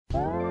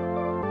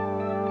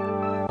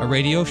a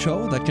radio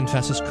show that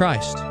confesses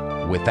Christ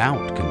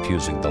without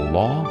confusing the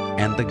law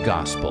and the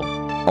gospel.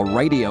 A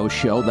radio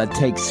show that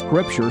takes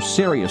Scripture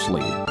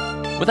seriously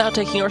without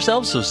taking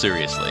ourselves so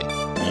seriously.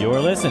 You're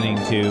listening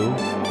to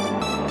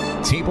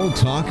Table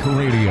Talk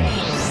Radio.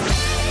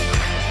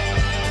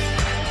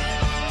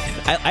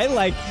 I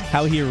like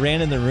how he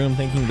ran in the room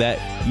thinking that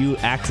you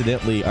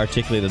accidentally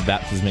articulated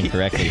baptism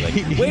incorrectly. Like,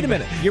 wait a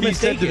minute, you're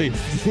mistaken.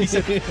 He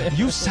said,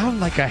 you sound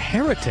like a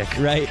heretic.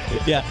 Right,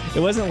 yeah. It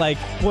wasn't like,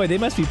 boy, they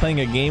must be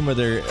playing a game where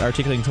they're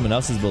articulating someone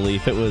else's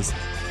belief. It was,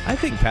 I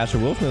think Pastor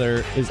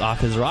Wolfmiller is off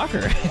his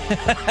rocker.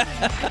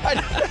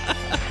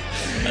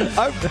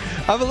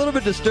 I'm a little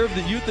bit disturbed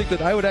that you think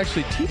that I would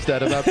actually teach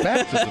that about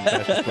baptism,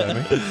 Pastor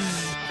Fleming.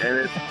 And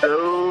it's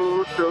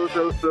so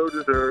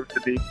deserved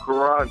to be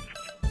crunched.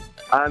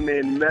 I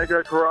mean,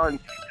 mega crunch.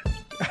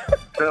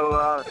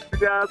 So, you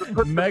guys would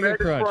put Mega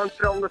the mega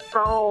crunch on the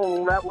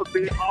song. That would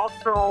be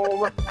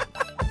awesome.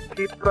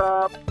 Keep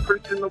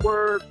preaching the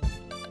word,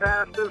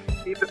 pastors.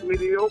 Keep it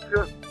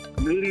mediocre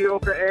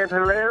and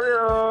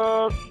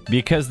hilarious.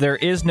 Because there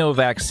is no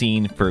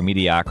vaccine for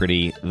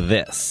mediocrity,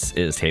 this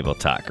is Table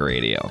Talk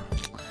Radio.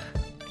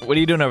 What are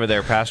you doing over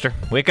there, Pastor?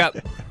 Wake up.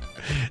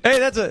 Hey,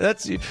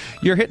 that's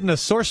you're hitting a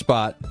sore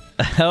spot.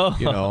 Oh.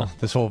 You know,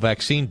 this whole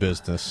vaccine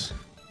business.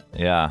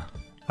 Yeah.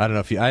 I don't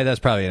know if that's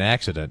probably an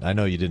accident. I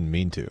know you didn't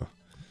mean to.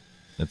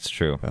 That's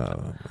true.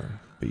 But,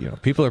 you know,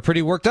 people are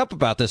pretty worked up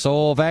about this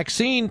whole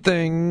vaccine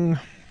thing.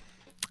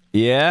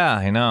 Yeah,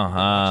 I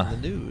know.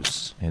 The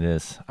news. It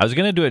is. I was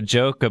going to do a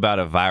joke about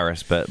a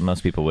virus, but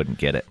most people wouldn't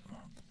get it.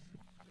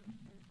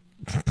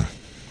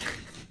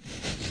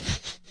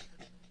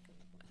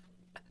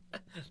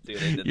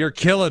 Dude, you're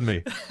killing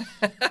me.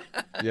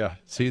 Yeah.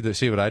 See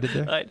what I did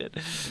there? I did.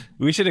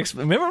 We should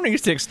remember when we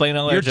used to explain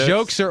all your our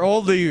jokes?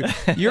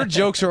 Your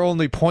jokes are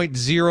only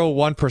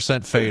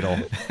 0.01% fatal.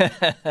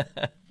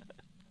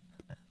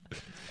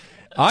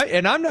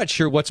 I'm not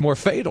sure what's more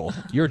fatal,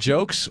 your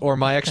jokes or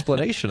my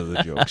explanation of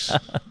the jokes.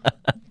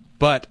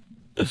 But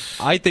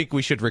I think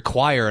we should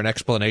require an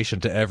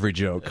explanation to every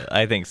joke.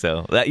 I think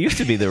so. That used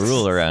to be the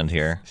rule around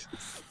here.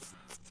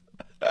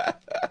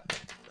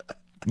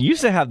 You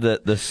used to have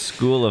the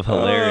school of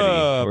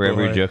hilarity where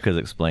every joke is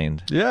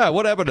explained. Yeah,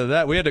 what happened to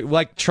that? We had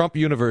like Trump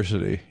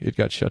University. It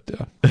got shut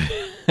down.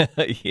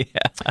 Yeah.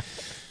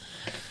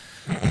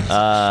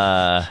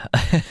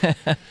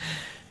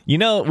 You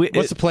know,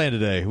 what's the plan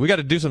today? We got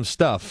to do some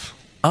stuff.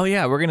 Oh,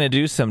 yeah. We're going to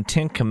do some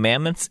 10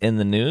 Commandments in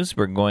the news.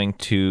 We're going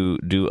to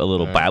do a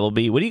little Bible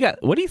Bee. What do you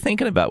got? What are you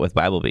thinking about with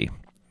Bible Bee?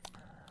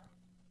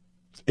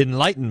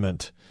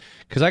 Enlightenment.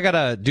 Because I got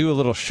to do a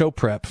little show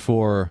prep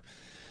for...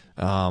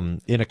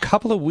 in a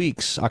couple of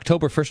weeks,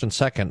 October 1st and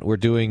 2nd, we're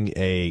doing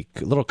a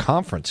little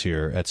conference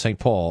here at St.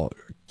 Paul,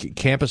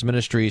 Campus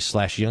Ministry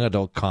 / Young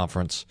Adult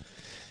Conference,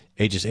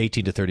 ages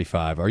 18 to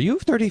 35. Are you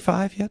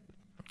 35 yet?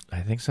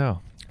 I think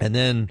so. And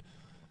then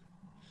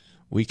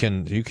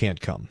you can't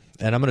come.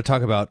 And I'm going to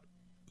talk about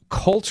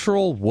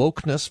cultural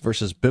wokeness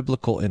versus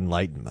biblical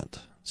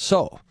enlightenment.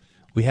 So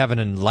we have an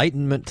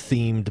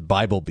enlightenment-themed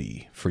Bible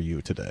Bee for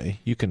you today.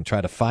 You can try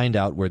to find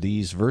out where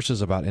these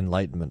verses about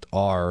enlightenment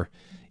are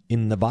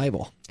in the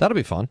Bible. That'll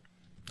be fun.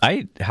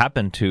 I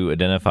happen to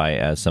identify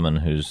as someone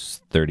who's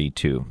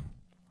 32.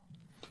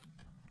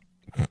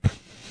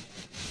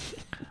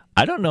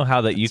 I don't know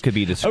how that you could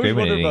be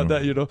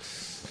discriminating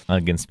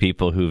against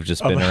people who've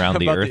just been around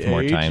the earth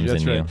more times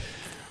than you,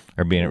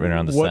 or being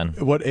around the sun.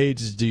 What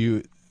age do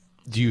you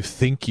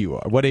think you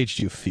are? What age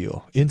do you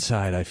feel?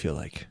 Inside, I feel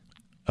like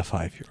a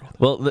 5-year-old.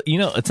 Well, you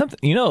know, it's something.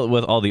 You know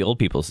what all the old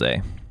people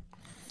say.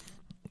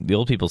 The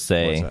old people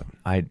say,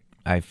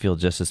 I feel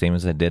just the same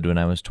as I did when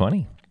I was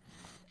 20.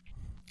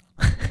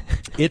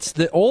 It's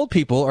the old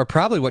people are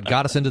probably what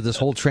got us into this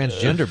whole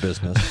transgender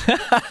business.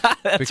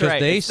 That's because right.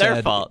 They it's said,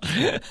 their fault.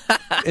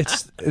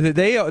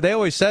 They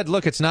always said,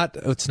 look, it's not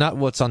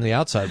what's on the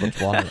outside,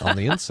 what's on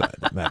the inside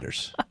that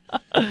matters.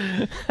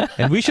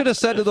 And we should have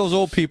said to those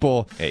old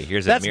people, hey,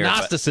 here's that's a mirror,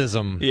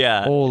 Gnosticism,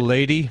 yeah, old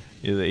lady.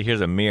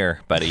 Here's a mirror,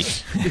 buddy.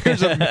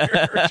 Here's a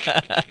mirror.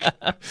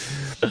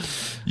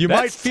 You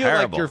might feel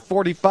terrible. like you're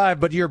 45,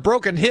 but your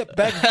broken hip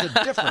begs to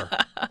differ.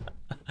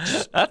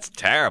 That's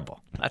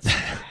terrible. That's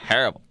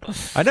terrible.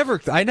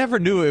 I never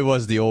knew it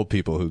was the old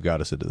people who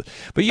got us into this.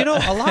 But you know,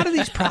 a lot of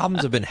these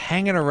problems have been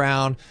hanging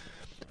around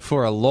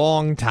for a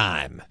long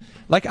time.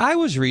 Like I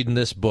was reading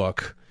this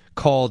book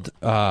called,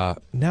 now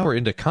we're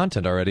into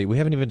content already. We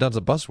haven't even done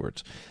the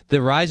buzzwords.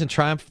 The Rise and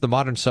Triumph of the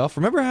Modern Self.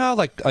 Remember how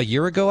like a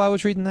year ago I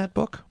was reading that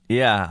book?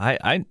 Yeah,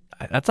 I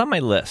that's on my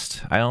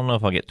list. I don't know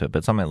if I'll get to it, but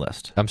it's on my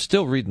list. I'm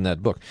still reading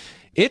that book.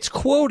 It's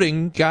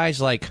quoting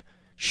guys like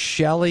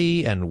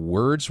Shelley and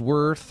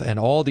Wordsworth and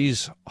all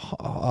these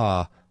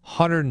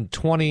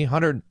 120,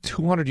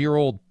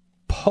 200-year-old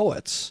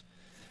poets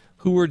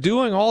who were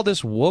doing all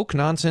this woke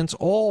nonsense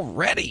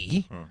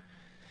already.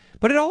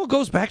 But it all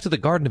goes back to the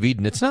Garden of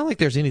Eden. It's not like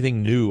there's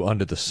anything new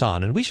under the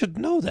sun, and we should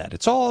know that.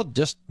 It's all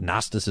just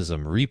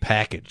Gnosticism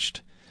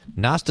repackaged.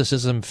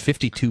 Gnosticism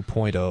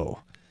 52.0.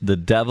 The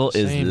devil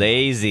is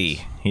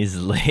lazy. He's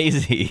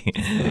lazy.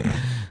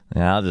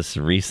 Yeah, I'll just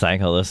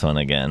recycle this one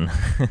again.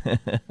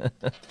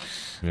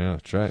 Yeah,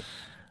 that's right.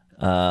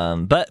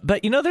 But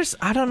there's,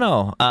 I don't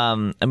know. I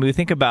mean, we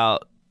think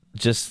about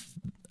just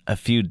a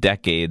few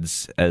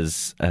decades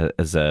as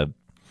a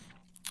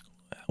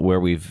where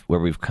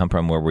we've come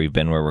from, where we've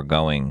been, where we're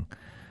going,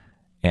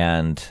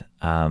 and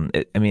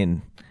I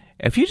mean,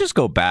 if you just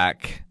go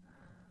back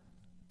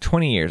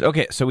 20 years.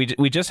 Okay, so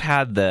we just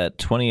had the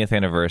 20th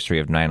anniversary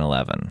of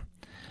 9/11.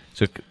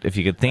 So if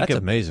you could that's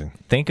amazing.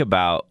 Think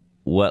about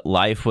what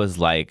life was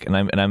like,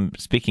 and I'm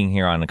speaking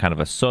here on a kind of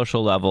a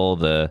social level,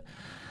 the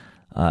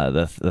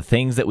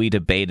things that we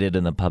debated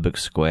in the public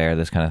square,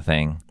 this kind of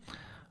thing.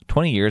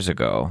 20 years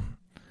ago,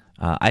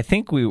 I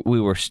think we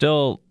were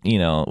still,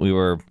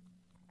 I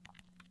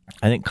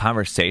think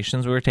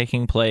conversations were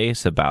taking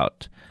place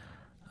about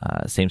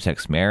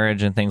same-sex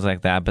marriage and things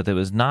like that, but it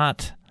was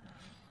not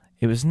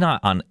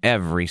on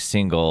every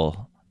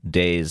single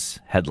day's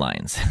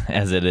headlines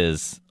as it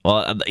is.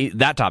 Well,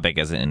 that topic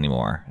isn't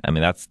anymore. I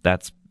mean,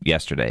 that's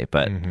yesterday,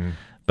 but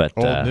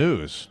old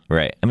news,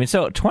 right? I mean,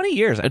 so 20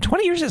 years.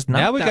 20 years is not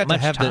now we that got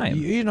much to have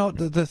time.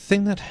 The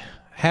thing that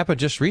happened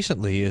just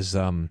recently is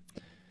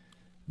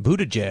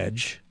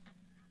Buttigieg.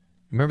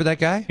 Remember that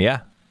guy?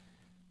 Yeah,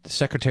 the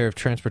Secretary of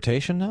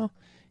Transportation. Now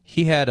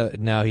he had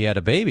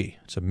a baby.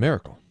 It's a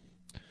miracle,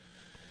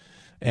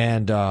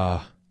 and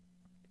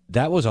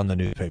that was on the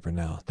newspaper.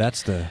 Now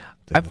that's the.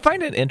 I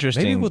find it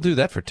interesting. Maybe we'll do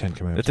that for 10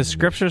 Commandments. That the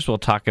scriptures will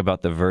talk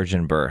about the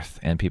virgin birth,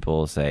 and people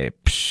will say,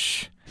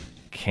 "Psh,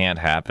 can't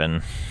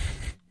happen."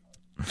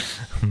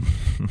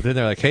 Then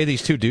they're like, "Hey,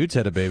 these two dudes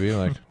had a baby." I'm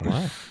like,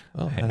 "Why?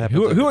 Oh,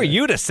 who are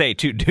you to say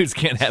two dudes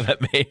can't have a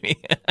baby?"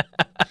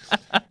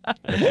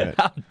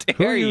 How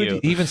dare you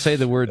would even say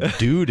the word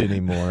 "dude"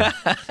 anymore?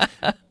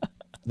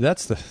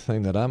 That's the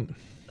thing that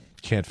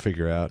can't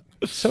figure out.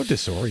 It's so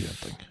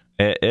disorienting.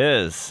 It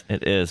is,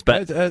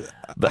 but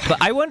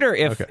I wonder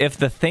if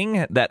the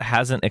thing that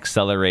hasn't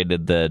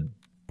accelerated the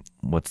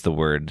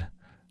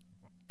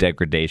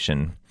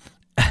degradation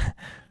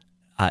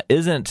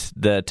isn't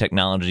the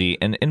technology,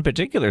 and in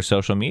particular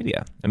social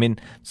media. I mean,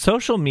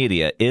 social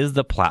media is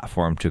the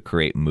platform to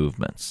create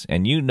movements,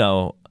 and you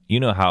know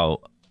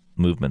how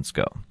movements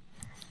go.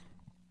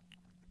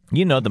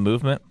 You know the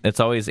movement;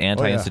 it's always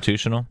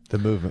anti-institutional. The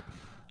movement.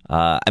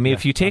 I mean,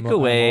 if you take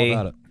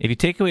away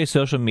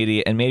social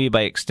media and maybe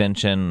by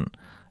extension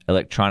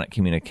electronic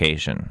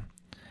communication,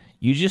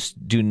 you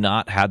just do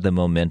not have the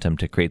momentum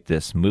to create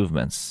this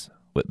movements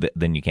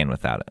than you can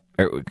without it,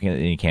 or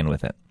you can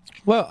with it.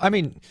 Well, I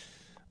mean,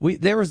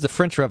 there was the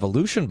French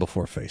Revolution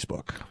before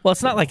Facebook. Well,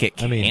 it's not like it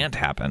can't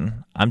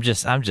happen. I'm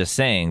just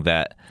saying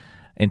that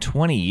in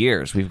 20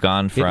 years we've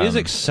gone from. It is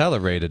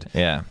accelerated.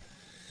 Yeah.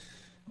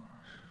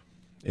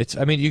 It's.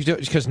 I mean,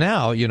 because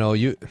now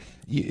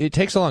it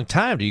takes a long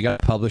time. You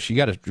got to publish. You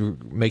got to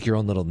make your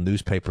own little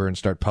newspaper and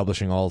start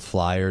publishing all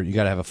flyer. You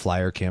got to have a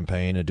flyer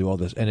campaign and do all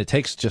this, and it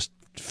takes just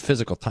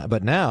physical time.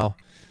 But now,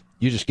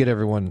 you just get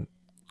everyone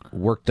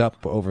worked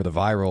up over the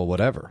viral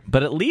whatever.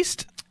 But at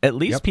least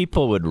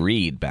people would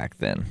read back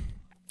then.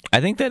 I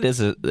think that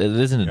is an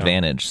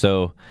advantage.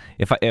 So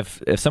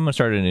if someone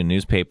started a new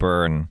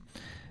newspaper and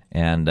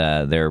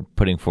they're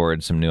putting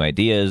forward some new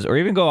ideas, or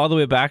even go all the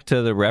way back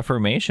to the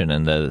Reformation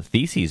and the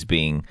theses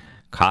being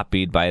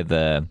copied by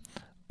the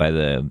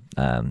Gutenberg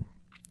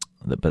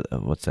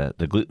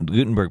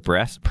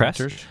press.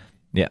 Printers?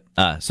 Yeah.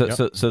 So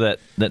that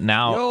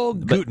now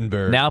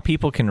Gutenberg. Now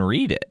people can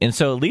read it, and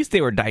so at least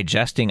they were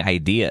digesting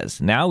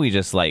ideas. Now we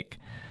just we're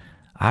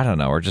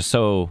just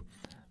so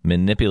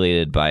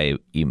manipulated by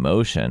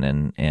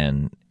emotion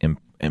and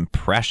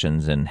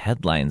impressions and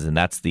headlines, and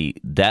that's the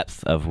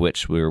depth of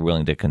which we were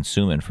willing to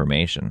consume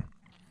information.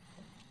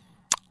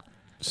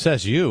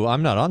 Says you.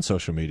 I'm not on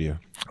social media.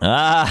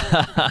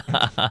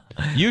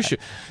 You should.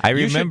 I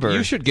remember.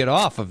 You should get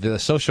off of the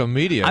social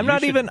media. I'm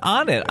not even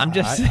on it. I'm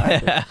just.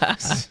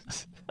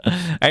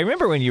 I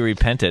remember when you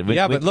repented.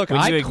 But look,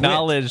 when you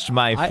acknowledged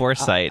my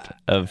foresight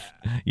of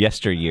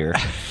yesteryear.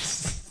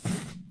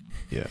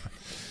 Yeah,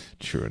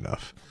 true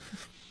enough.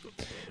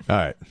 All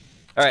right.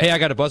 Hey, I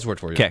got a buzzword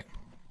for you. Okay.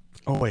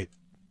 Oh wait,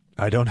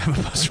 I don't have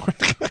a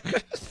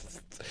buzzword.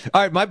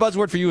 All right, my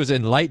buzzword for you is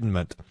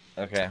enlightenment.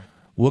 Okay.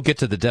 We'll get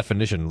to the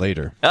definition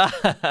later.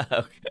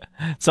 Okay.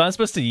 So I'm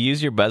supposed to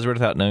use your buzzword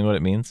without knowing what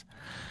it means?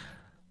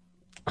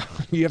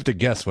 You have to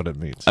guess what it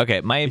means.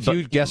 Okay. If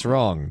you guess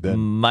wrong, then...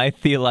 My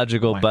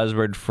theological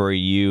buzzword for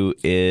you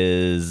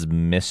is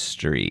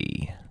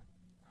mystery.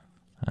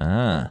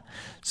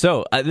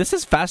 So this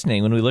is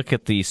fascinating when we look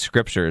at the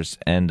scriptures,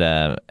 and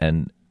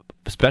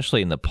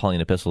especially in the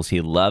Pauline epistles,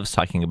 he loves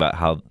talking about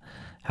how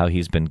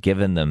he's been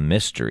given the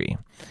mystery.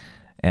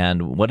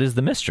 And what is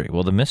the mystery?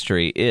 Well, the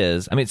mystery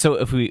is, so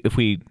if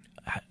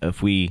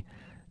we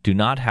do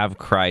not have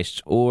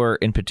Christ, or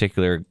in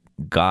particular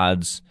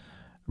God's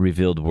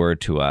revealed word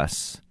to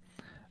us,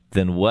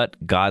 then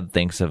what God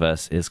thinks of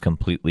us is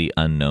completely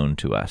unknown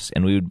to us,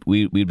 and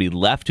we'd be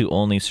left to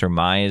only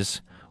surmise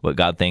what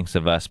God thinks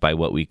of us by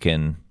what we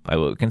can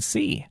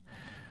see.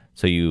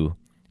 So you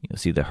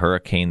see the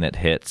hurricane that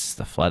hits,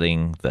 the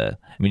flooding,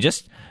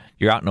 just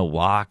you're out in a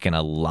walk and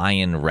a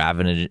lion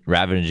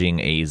ravaging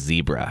a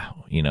zebra,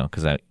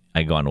 because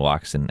I go on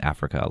walks in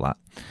Africa a lot.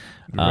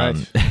 Right.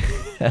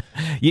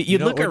 You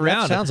look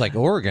around. That sounds like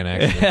Oregon,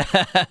 actually.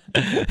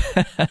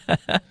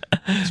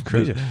 It's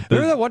crazy.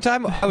 Remember that one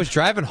time I was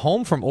driving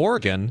home from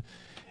Oregon,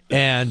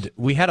 and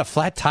we had a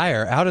flat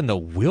tire out in the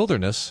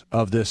wilderness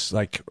of this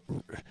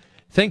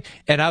thing,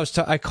 and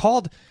I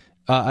called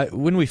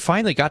when we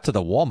finally got to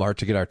the Walmart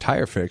to get our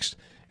tire fixed.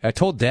 I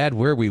told Dad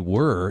where we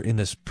were in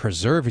this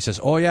preserve. He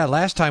says, "Oh yeah,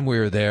 last time we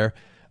were there,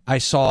 I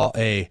saw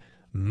a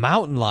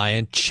mountain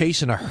lion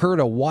chasing a herd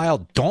of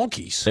wild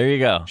donkeys." There you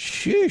go.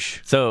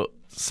 Sheesh. So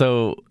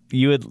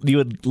you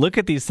would look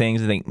at these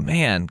things and think,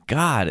 man,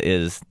 God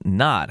is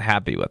not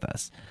happy with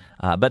us.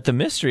 But the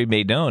mystery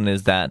made known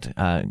is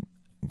that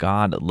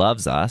God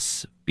loves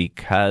us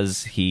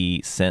because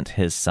He sent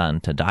His Son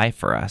to die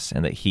for us,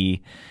 and that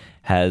He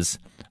has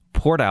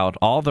poured out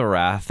all the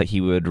wrath that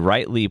He would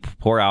rightly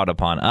pour out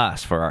upon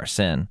us for our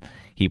sin.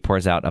 He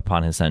pours out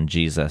upon His Son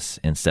Jesus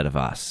instead of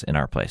us in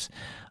our place.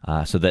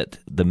 So that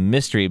the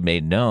mystery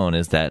made known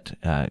is that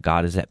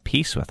God is at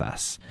peace with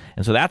us.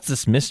 And so that's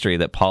this mystery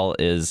that Paul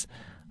is,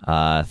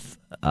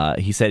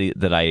 he said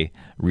that I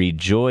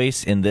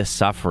rejoice in this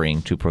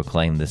suffering to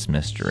proclaim this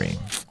mystery.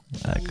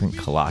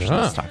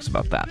 Colossians talks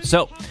about that.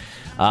 So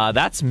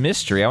that's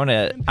mystery.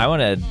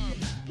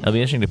 It'll be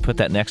interesting to put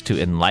that next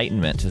to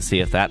enlightenment to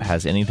see if that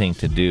has anything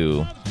to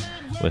do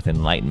with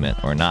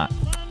enlightenment or not.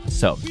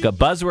 So, got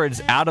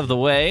buzzwords out of the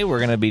way. We're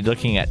going to be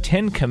looking at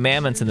 10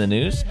 Commandments in the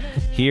news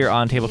here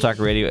on Table Talk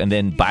Radio, and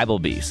then Bible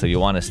Beast. So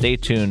you'll want to stay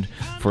tuned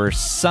for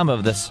some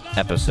of this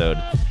episode,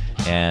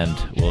 and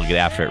we'll get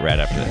after it right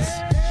after this.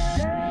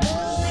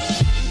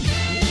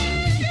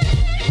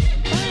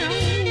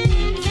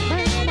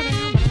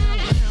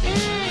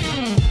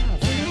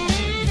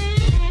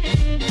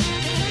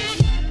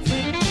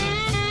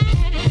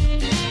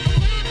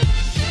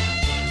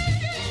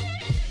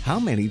 How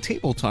many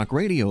Table Talk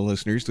Radio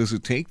listeners does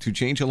it take to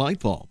change a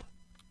light bulb?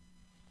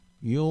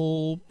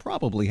 You'll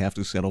probably have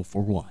to settle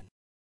for one.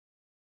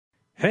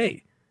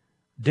 Hey,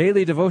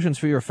 daily devotions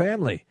for your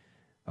family.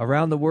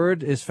 Around the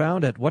Word is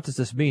found at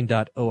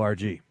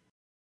whatdoesthismean.org.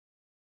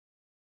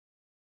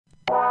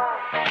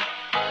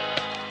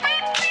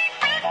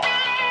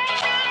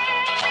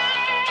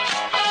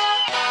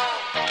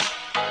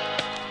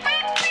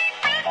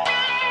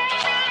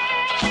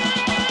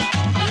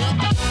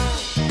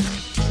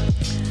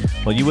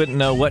 Well, you wouldn't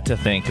know what to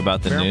think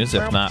about the news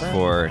if not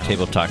for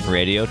Table Talk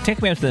Radio. 10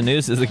 Commandments of the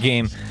News is a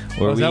game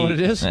where is that what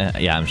it is?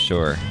 Yeah, I'm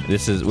sure.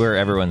 We're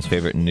everyone's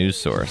favorite news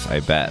source,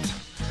 I bet.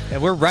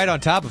 And we're right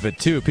on top of it,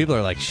 too. People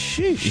are like,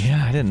 sheesh.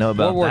 Yeah, I didn't know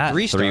about World War that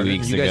III 3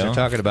 weeks ago. You guys are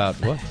talking about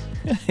what?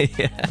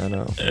 Yeah. I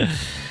know.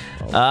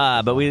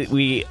 But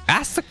we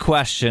asked the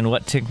question,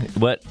 which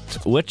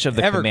of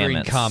the Evergreen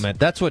commandments? comment.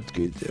 That's what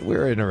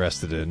we're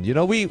interested in.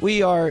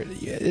 We are.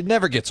 It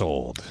never gets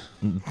old.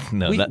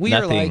 No, we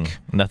are like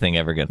nothing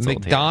ever gets old here.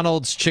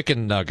 McDonald's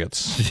chicken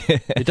nuggets.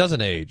 It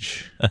doesn't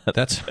age.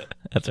 That's right.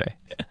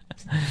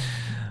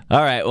 All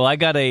right. Well, I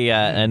got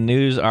a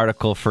news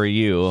article for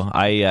you.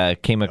 I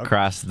came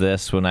across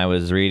this when I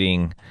was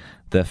reading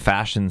the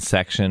fashion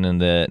section in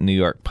the New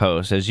York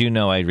Post. As you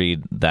know, I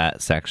read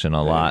that section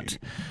a lot.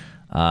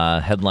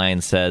 Headline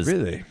says,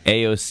 really?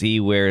 AOC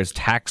wears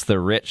tax the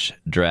rich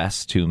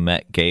dress to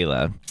Met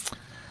Gala.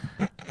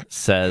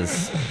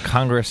 Says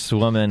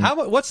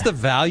Congresswoman. What's the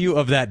value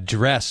of that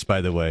dress, by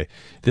the way?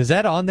 Is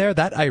that on there?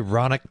 That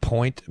ironic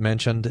point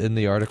mentioned in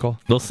the article?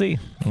 We'll see.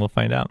 We'll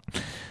find out.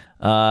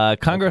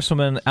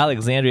 Congresswoman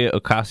Alexandria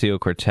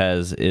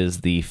Ocasio-Cortez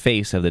is the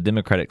face of the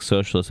Democratic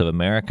Socialists of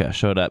America,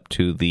 showed up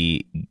to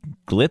the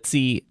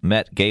glitzy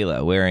Met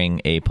Gala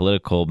wearing a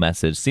political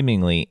message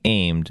seemingly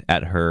aimed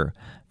at her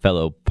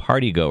fellow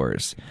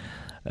partygoers.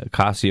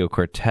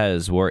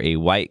 Ocasio-Cortez wore a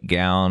white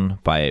gown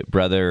by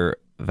Brother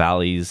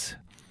Valleys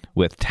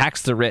with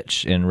 "Tax the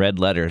Rich" in red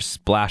letters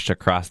splashed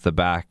across the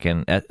back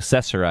and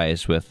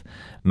accessorized with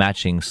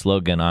matching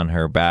slogan on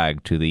her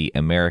bag to the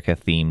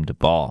America-themed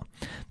ball.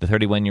 The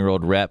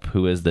 31-year-old rep,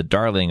 who is the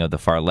darling of the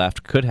far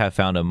left, could have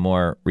found a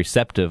more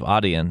receptive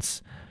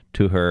audience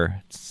to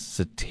her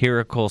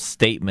satirical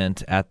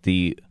statement at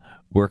the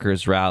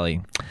workers'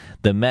 rally.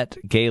 The Met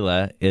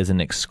Gala is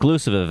an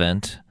exclusive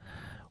event,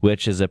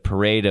 which is a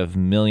parade of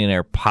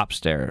millionaire pop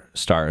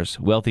stars,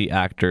 wealthy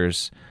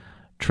actors,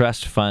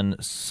 trust fund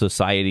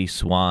society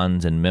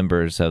swans, and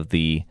members of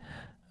the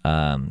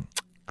glitterati.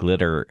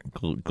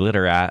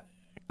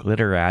 I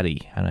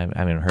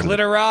haven't heard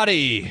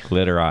Glitterati. of it.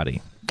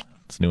 Glitterati.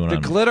 It's new one. The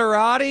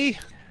glitterati.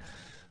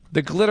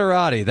 The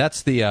glitterati.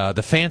 That's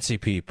the fancy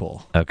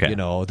people. Okay.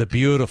 The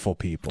beautiful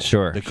people.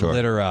 Sure. The sure.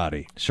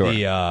 glitterati. Sure.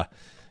 The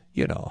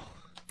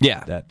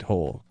yeah, that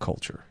whole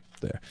culture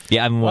there.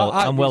 Yeah, I'm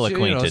well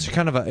acquainted. It's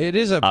kind of it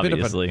is a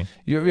obviously.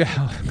 Bit of a.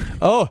 Yeah.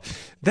 Oh,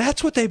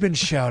 that's what they've been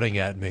shouting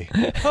at me.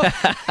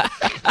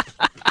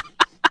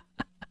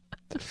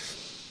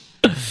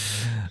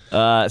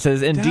 It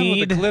says, indeed. Down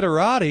with the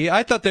glitterati.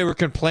 I thought they were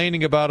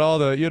complaining about all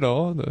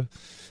the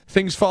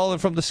things falling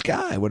from the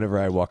sky whenever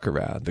I walk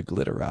around, the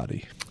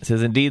glitterati. It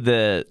says, indeed,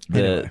 the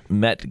Anyway.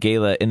 Met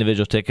Gala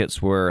individual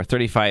tickets were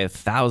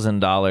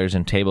 $35,000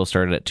 and tables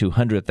started at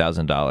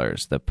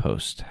 $200,000, the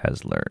Post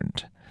has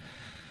learned.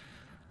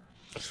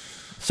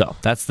 So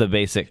that's the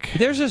basic.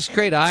 There's this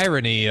great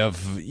irony of,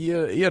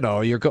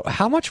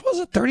 how much was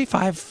it?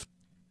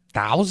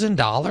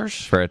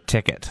 $35,000 For a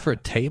ticket. for a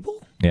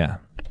table? Yeah.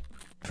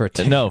 For a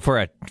table? No, for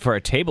a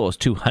table is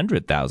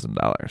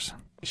 $200,000.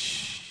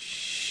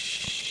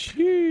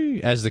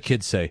 As the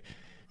kids say,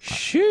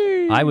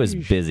 shee. I was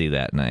busy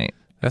that night.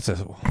 That's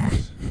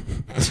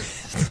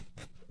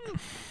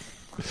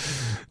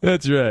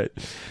That's right.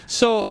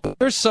 So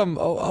there's some.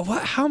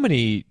 How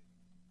many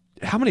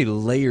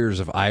layers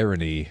of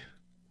irony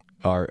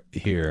are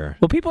here?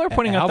 Well, people are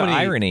pointing out the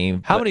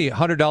irony. How but- many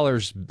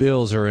 $100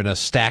 bills are in a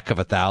stack of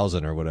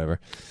 1,000 or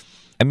whatever?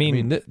 I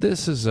mean,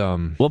 this is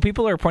well,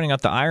 people are pointing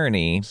out the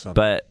irony,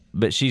 but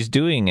she's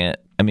doing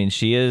it. I mean,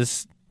 she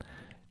is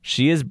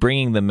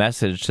bringing the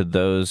message to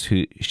those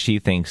who she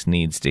thinks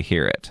needs to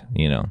hear it.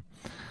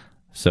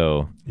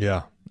 So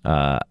yeah.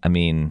 I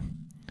mean,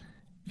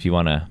 if you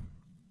want to,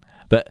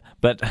 but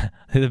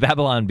the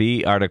Babylon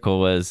Bee article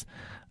was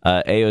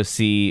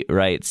AOC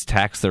writes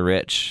tax the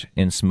rich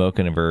in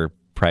smoking of her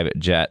private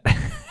jet.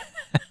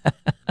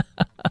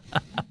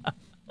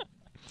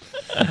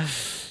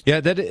 Yeah,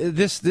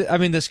 this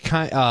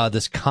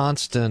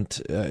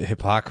constant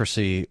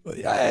hypocrisy.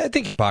 I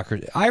think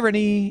hypocrisy,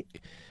 irony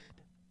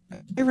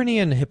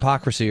and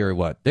hypocrisy are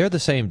what? They're the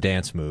same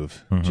dance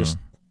move, just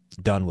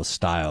done with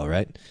style,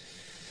 right?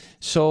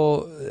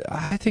 So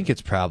I think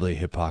it's probably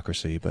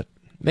hypocrisy, but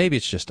maybe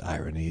it's just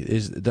irony.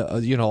 Is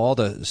all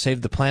the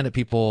Save the Planet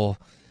people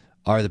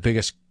are the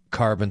biggest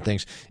carbon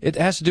things? It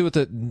has to do with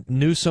the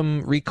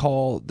Newsom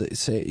recall. They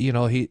say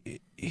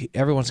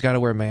everyone's got to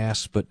wear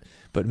masks, but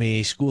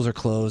me, schools are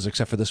closed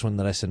except for this one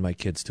that I send my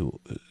kids to.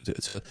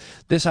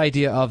 This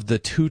idea of the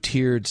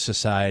two-tiered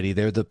society.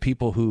 They're the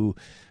people who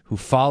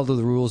follow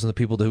the rules and the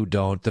people who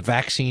don't. The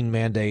vaccine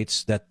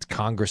mandates that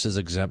Congress is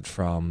exempt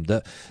from.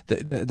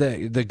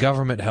 The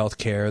government health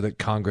care that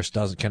Congress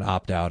can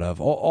opt out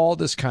of. All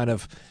this kind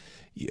of,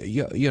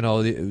 you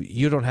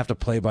don't have to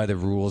play by the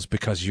rules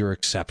because you're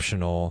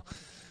exceptional.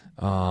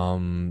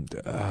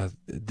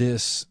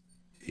 This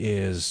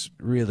is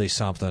really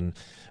something.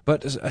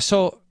 But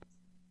so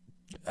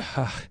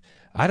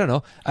I don't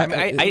know. I'm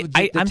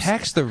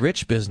tax the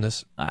rich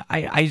business.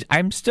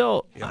 I'm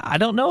still, I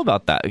don't know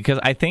about that because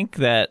I think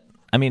that,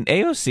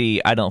 AOC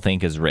I don't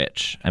think is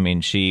rich.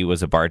 She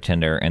was a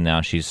bartender and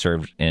now she's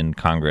served in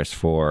Congress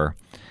for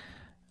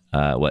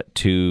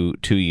 2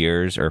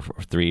 years or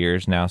 3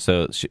 years now.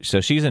 So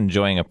she's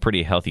enjoying a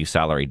pretty healthy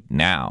salary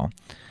now,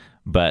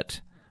 but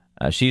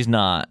she's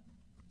not.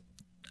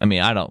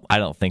 I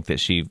don't think that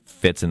she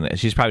fits in.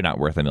 She's probably not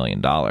worth $1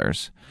 million.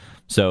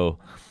 So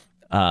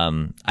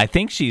I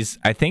think she's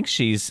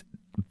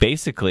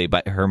basically,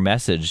 by her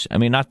message.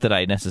 Not that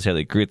I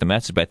necessarily agree with the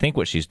message, but I think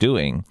what she's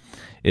doing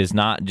is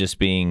not just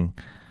being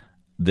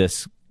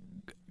this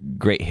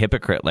great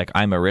hypocrite, like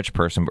I'm a rich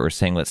person, but we're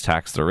saying let's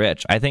tax the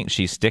rich. I think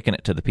she's sticking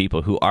it to the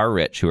people who are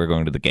rich who are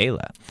going to the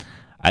gala.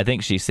 I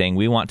think she's saying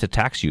we want to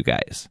tax you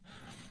guys.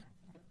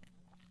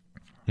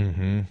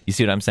 Mm-hmm. You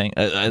see what I'm saying?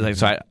 I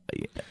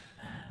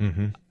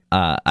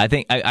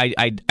think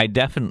I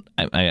definitely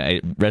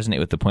resonate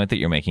with the point that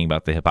you're making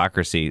about the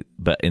hypocrisy,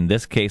 but in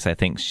this case, I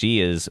think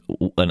she is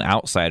an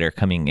outsider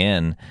coming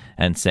in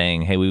and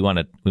saying, "Hey, we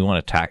want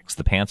to tax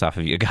the pants off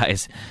of you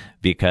guys,"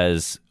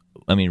 because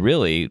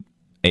really,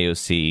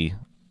 AOC,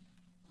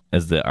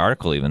 as the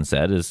article even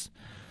said, is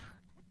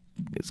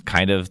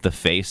kind of the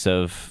face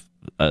of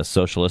a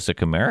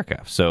socialistic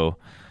America. So.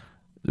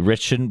 The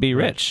rich shouldn't be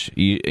rich.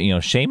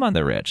 Shame on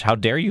the rich. How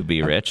dare you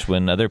be rich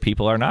when other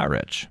people are not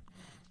rich?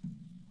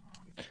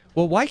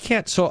 Well, why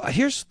can't... So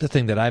here's the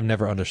thing that I've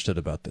never understood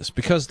about this.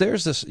 Because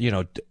there's this,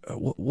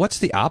 what's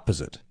the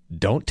opposite?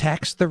 Don't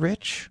tax the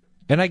rich?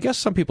 And I guess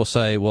some people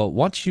say, well,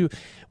 once you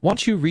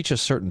reach a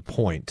certain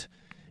point,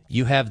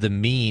 you have the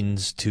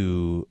means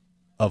to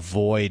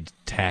avoid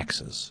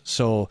taxes.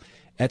 So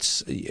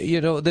it's,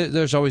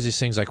 there's always these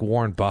things like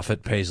Warren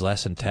Buffett pays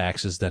less in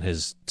taxes than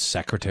his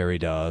secretary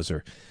does,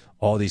 or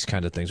all these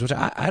kind of things, which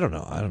I don't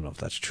know. I don't know if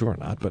that's true or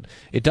not, but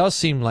it does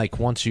seem like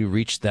once you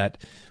reach that,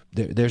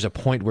 there's a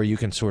point where you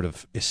can sort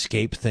of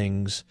escape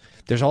things.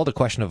 There's all the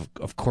question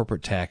of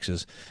corporate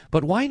taxes,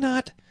 but why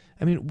not?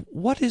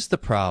 What is the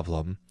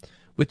problem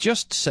with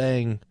just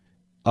saying,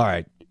 all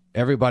right,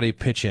 everybody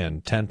pitch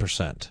in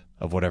 10%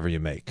 of whatever you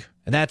make,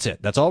 and that's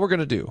it. That's all we're going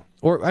to do.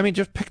 Or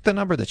just pick the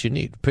number that you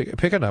need.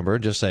 Pick a number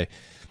and just say,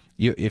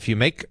 if you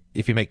make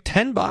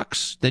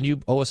 $10, then you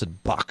owe us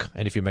 $1,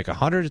 and if you make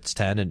 100, it's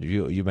 10, and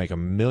you make $1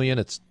 million,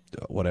 it's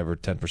whatever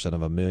 10%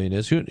 of $1 million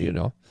is.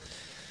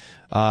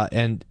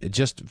 And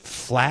just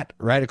flat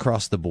right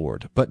across the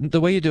board. But the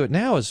way you do it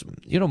now is,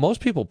 most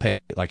people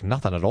pay like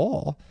nothing at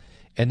all,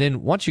 and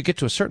then once you get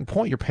to a certain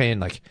point, you're paying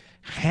like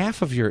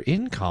half of your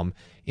income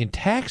in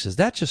taxes.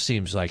 That just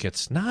seems like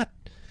it's not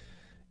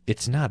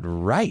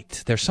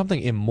right. There's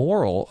something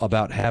immoral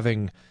about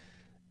having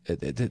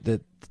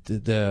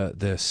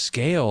the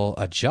scale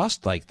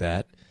adjust like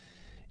that.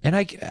 And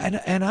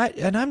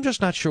I'm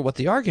just not sure what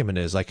the argument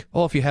is. Like,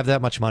 oh, if you have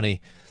that much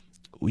money,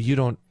 you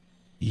don't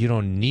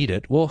need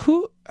it.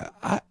 Well,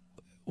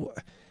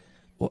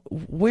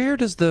 where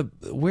does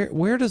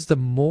the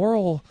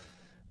moral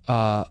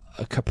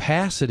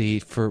capacity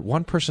for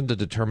one person to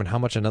determine how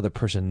much another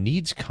person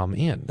needs come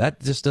in?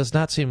 That just does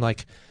not seem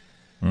like.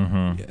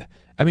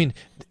 I mean,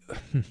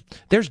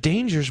 there's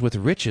dangers with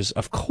riches.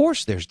 Of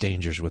course, there's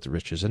dangers with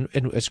riches, and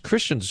as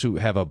Christians who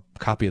have a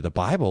copy of the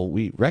Bible,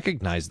 we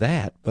recognize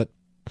that. But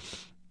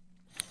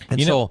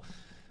so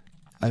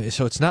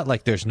it's not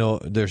like there's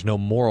no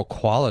moral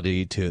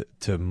quality to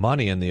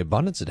money and the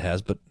abundance it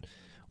has. But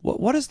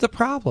what is the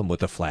problem with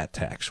the flat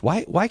tax?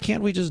 Why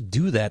can't we just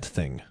do that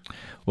thing?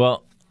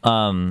 Well,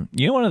 one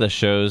of the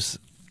shows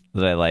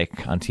that I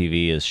like on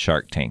TV is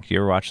Shark Tank. Do you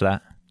ever watch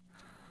that?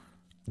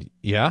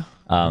 Yeah.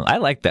 I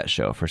like that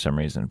show for some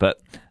reason.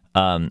 But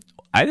I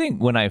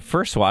think when I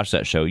first watched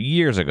that show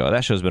years ago,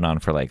 that show's been on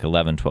for like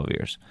 11, 12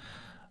 years.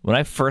 When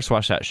I first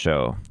watched that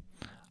show,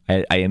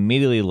 I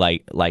immediately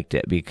liked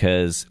it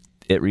because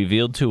it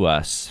revealed to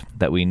us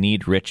that we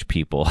need rich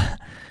people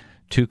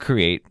to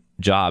create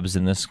jobs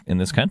in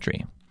this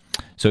country.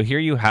 So here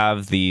you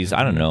have these,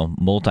 I don't know,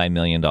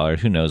 multi-million-dollar,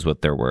 who knows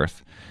what they're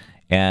worth,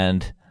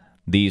 and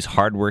these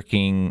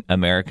hardworking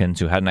Americans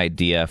who had an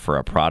idea for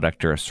a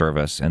product or a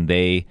service, and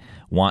they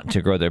want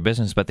to grow their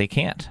business, but they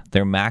can't.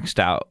 They're maxed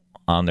out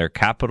on their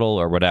capital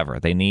or whatever.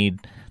 They need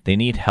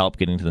help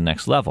getting to the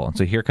next level. And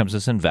so here comes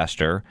this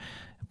investor,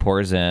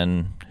 pours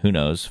in, who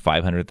knows,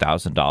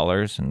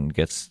 $500,000 and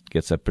gets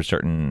a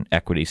certain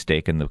equity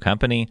stake in the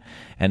company.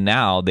 And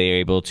now they're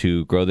able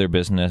to grow their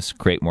business,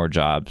 create more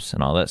jobs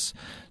and all this.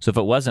 So if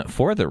it wasn't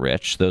for the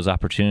rich, those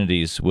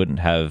opportunities wouldn't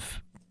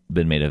have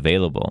been made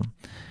available.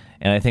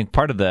 And I think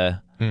part of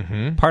the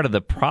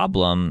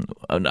problem,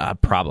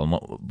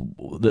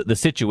 the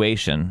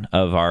situation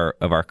of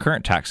our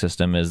current tax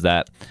system is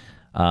that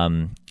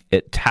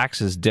it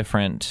taxes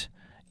different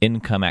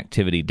income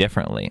activity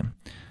differently.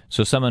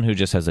 So someone who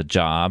just has a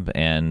job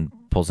and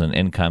pulls in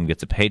income,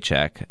 gets a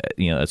paycheck,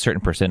 a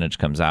certain percentage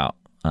comes out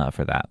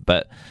for that.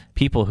 But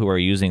people who are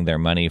using their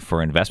money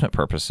for investment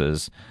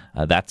purposes,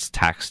 that's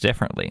taxed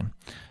differently.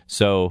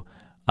 So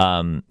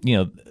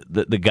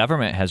the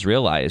government has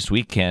realized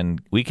we can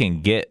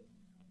get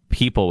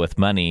people with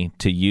money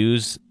to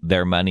use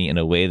their money in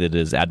a way that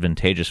is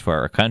advantageous for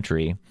our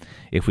country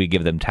if we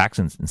give them tax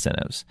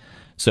incentives.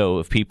 So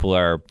if people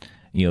are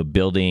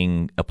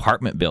building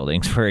apartment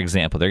buildings, for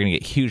example, they're going to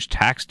get huge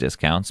tax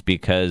discounts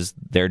because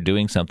they're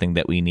doing something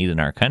that we need in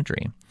our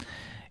country.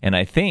 And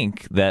I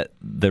think that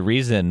the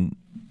reason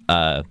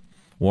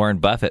Warren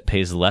Buffett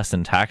pays less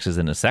in taxes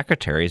than his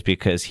secretary is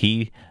because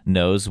he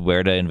knows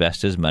where to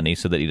invest his money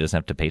so that he doesn't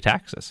have to pay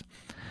taxes.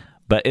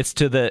 But it's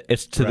to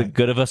the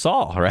good of us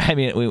all, right? I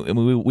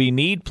mean, we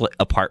need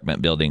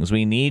apartment buildings,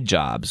 we need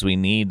jobs, we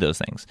need those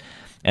things,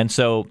 and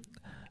so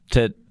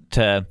the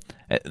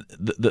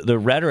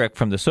rhetoric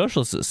from the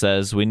socialists that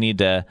says we need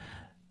to,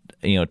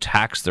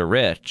 tax the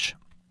rich,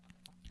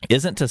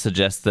 isn't to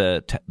suggest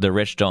that the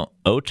rich don't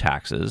owe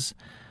taxes,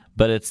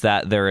 but it's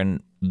that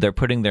they're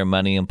putting their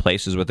money in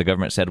places where the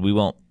government said we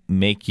won't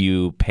make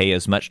you pay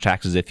as much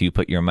taxes if you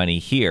put your money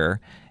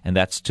here, and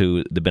that's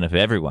to the benefit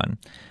of everyone.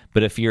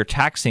 But if you're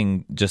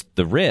taxing just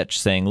the rich,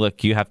 saying,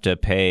 look, you have to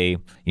pay,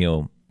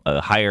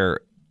 a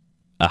higher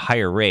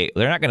rate,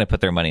 they're not going to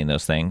put their money in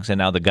those things, and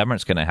now the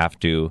government's going to have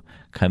to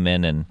come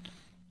in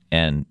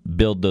and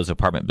build those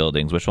apartment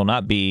buildings, which will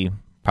not be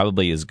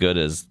probably as good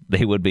as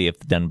they would be if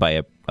done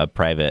by a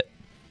private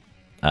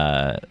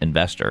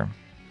investor.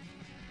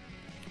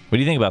 What do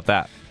you think about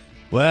that?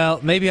 Well,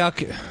 maybe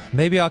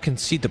I'll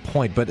concede the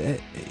point, but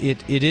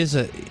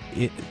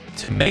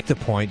to make the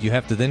point, you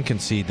have to then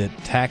concede that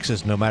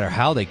taxes, no matter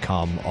how they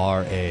come,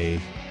 are a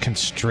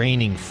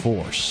constraining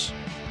force,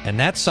 and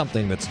that's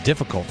something that's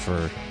difficult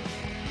for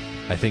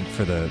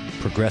the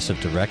progressive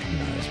to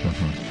recognize.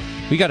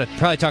 We got to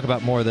probably talk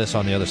about more of this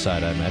on the other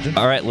side, I imagine.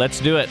 All right, let's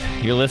do it.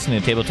 You're listening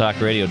to Table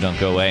Talk Radio. Don't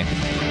go away.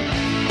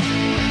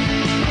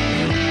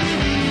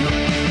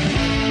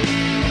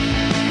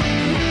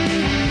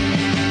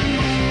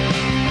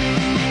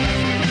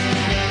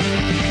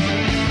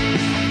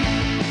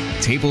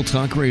 Table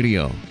Talk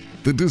Radio.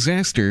 The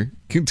disaster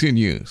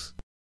continues.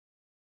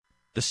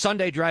 The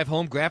Sunday Drive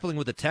Home, Grappling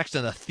with the Text,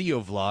 and the Theo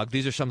Vlog.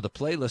 These are some of the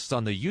playlists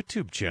on the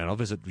YouTube channel.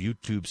 Visit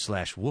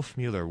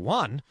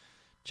YouTube.com/Wolfmueller1.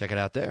 Check it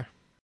out there.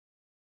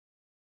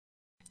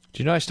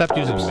 Do you know I stopped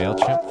using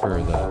MailChimp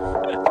for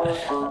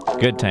the...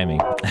 Good timing.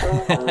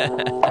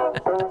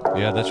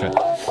 Yeah, that's right.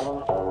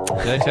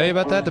 Did I tell you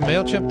about that, the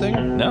MailChimp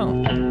thing?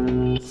 No.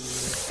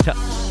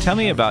 Tell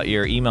me about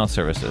your email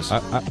services.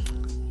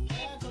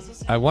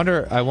 I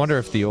wonder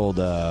if the old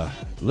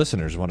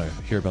listeners want to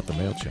hear about the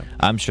MailChimp.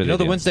 I'm sure they know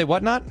do. The Wednesday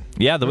Whatnot?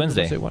 Yeah, the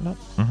Wednesday Whatnot.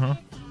 Mm-hmm.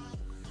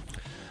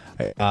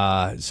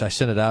 So I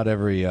send it out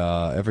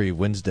every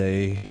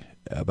Wednesday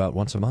about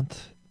once a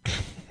month.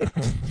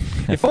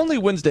 If only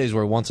Wednesdays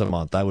were once a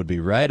month, I would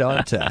be right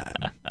on time.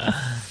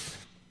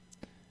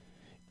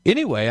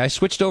 Anyway, I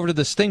switched over to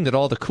this thing that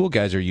all the cool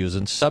guys are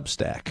using,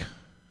 Substack,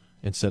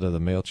 instead of the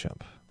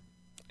MailChimp.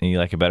 And you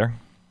like it better?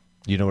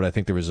 You know what I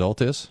think the result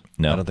is?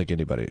 No. I don't think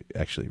anybody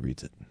actually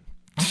reads it.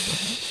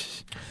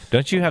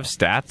 Don't you have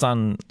stats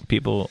on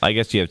people? I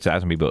guess you have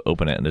stats on people who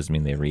open it. It doesn't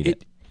mean they read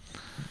it.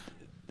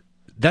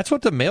 That's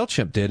what the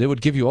MailChimp did. It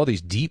would give you all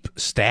these deep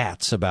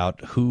stats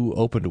about who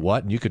opened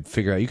what, and you could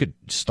figure out, you could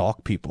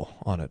stalk people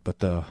on it. But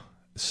the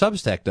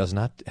Substack does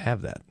not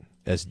have that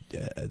as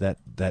that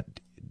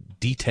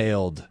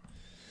detailed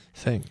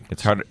thing.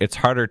 It's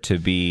harder to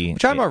be.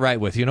 Which I'm all right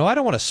with. I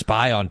don't want to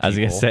spy on people. I was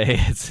gonna say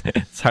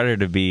it's harder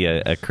to be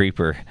a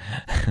creeper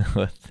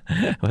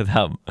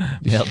without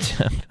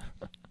MailChimp.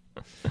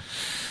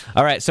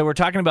 All right, so we're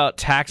talking about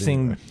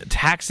taxing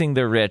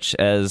the rich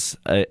as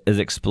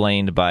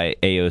explained by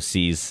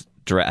AOC's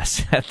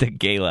dress at the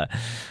gala.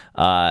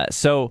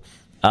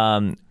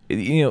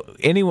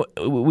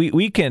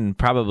 We can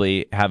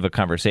probably have a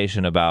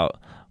conversation about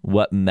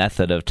what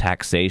method of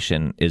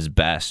taxation is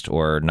best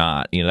or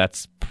not.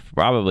 That's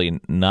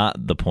probably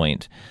not the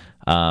point.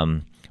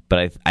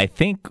 But I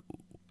think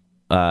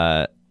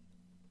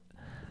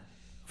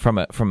from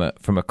a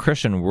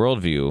Christian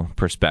worldview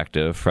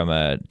perspective, from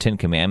a Ten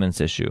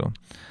Commandments issue,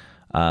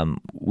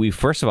 we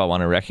first of all want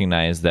to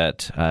recognize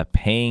that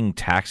paying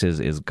taxes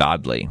is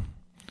godly,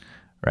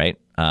 right?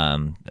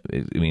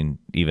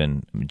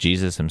 Even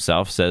Jesus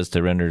himself says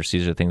to render to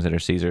Caesar things that are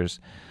Caesar's.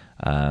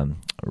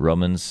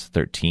 Romans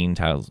 13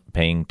 tells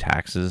paying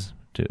taxes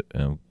to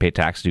pay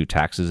tax due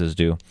taxes is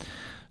due.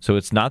 So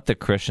it's not the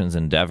Christian's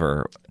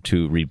endeavor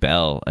to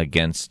rebel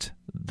against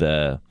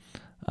the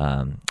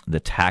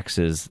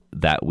taxes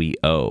that we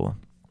owe.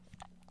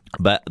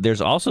 But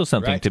there's also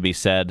something to be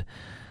said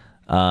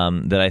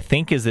that I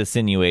think is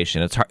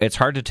insinuation. It's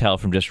hard to tell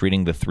from just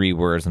reading the 3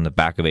 words on the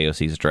back of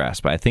AOC's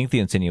dress, but I think the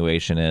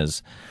insinuation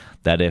is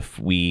that if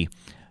we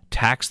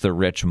tax the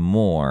rich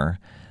more,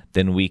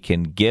 then we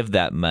can give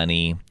that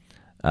money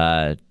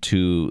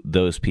to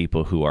those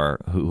people who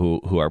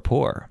are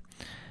poor,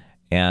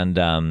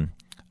 and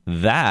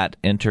that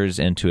enters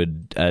into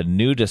a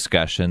new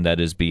discussion that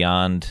is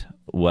beyond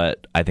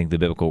what I think the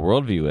biblical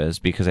worldview is,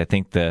 because I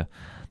think the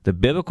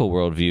biblical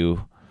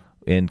worldview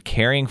in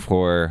caring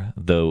for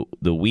the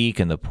weak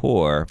and the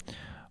poor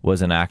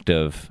was an act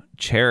of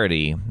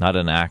charity, not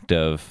an act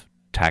of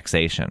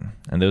taxation,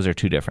 and those are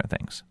two different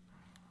things.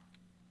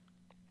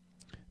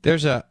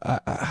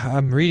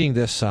 I'm reading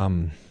this.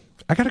 I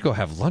got to go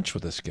have lunch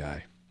with this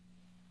guy,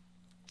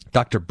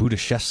 Dr.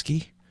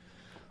 Budashevsky,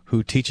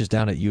 who teaches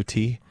down at UT,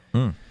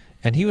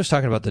 and he was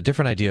talking about the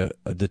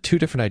two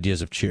different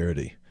ideas of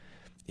charity.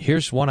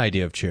 Here's one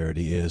idea of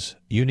charity: is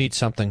you need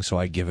something, so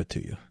I give it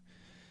to you.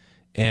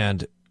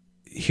 And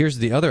here's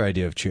the other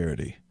idea of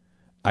charity: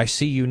 I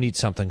see you need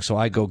something, so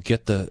I go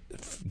get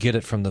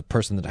it from the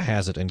person that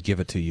has it and give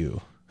it to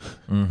you.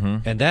 Mm-hmm.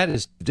 And that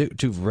is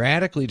two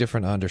radically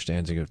different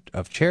understandings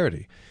of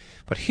charity.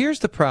 But here's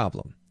the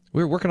problem.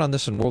 We were working on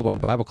this in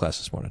Worldwide Bible Class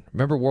this morning.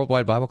 Remember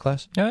Worldwide Bible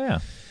Class? Oh, yeah.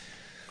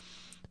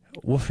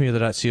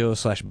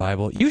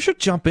 wolfmueller.co/Bible. You should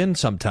jump in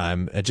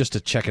sometime just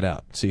to check it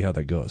out, see how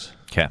that goes.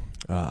 Okay.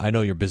 I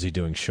know you're busy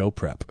doing show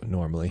prep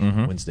normally,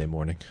 Wednesday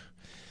morning.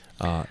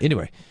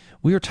 Anyway,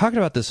 we were talking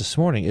about this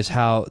morning, is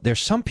how there's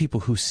some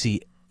people who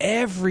see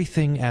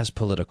everything as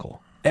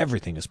political.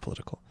 Everything is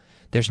political.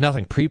 There's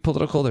nothing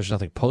pre-political, there's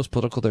nothing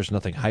post-political, there's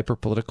nothing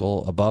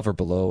hyper-political, above or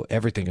below.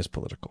 Everything is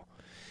political.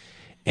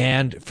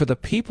 And for the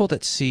people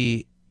that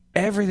see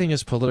everything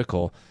as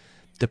political,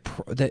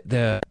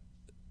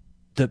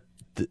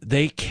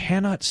 they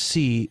cannot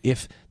see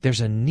if there's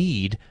a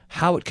need,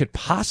 how it could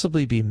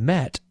possibly be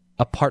met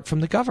apart from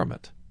the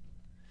government.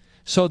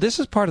 So this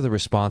is part of the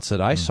response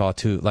that I saw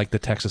to, like, the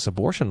Texas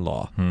abortion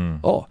law.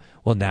 Oh,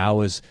 well, now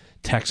is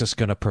Texas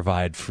going to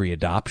provide free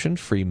adoption,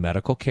 free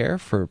medical care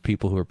for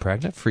people who are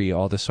pregnant, free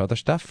all this other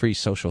stuff, free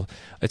social.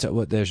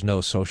 There's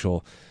no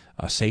social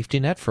safety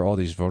net for all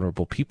these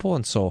vulnerable people,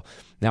 and so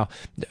now,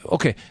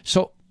 okay,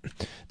 so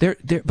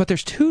but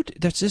there's two.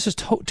 This is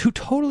two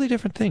totally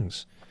different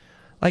things.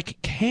 Like,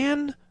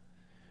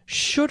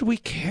 should we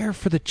care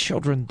for the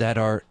children that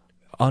are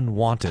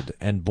unwanted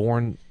and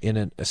born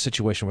in a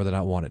situation where they're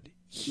not wanted?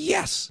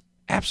 Yes,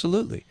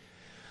 absolutely.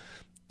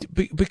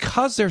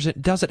 Because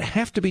does it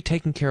have to be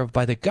taken care of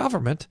by the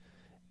government?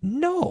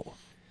 No.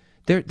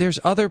 There's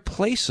other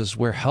places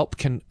where help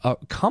can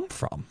come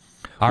from.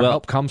 Our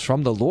help comes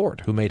from the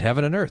Lord who made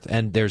heaven and earth,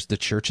 and there's the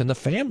church and the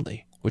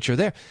family, which are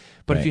there.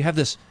 But if you have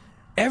this,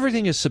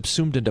 everything is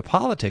subsumed into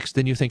politics,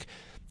 then you think,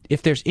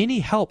 if there's any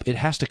help, it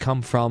has to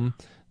come from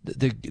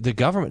the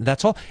government.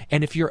 That's all.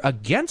 And if you're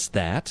against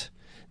that,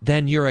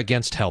 then you're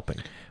against helping.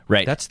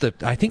 Right.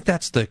 I think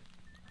that's the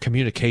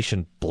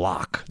communication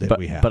block that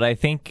we have. But I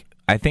think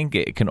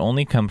it can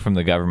only come from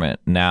the government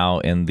now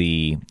in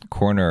the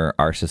corner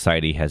our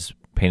society has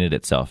painted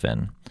itself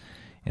in.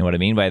 And what I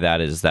mean by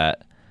that is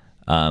that,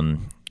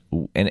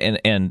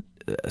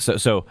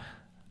 so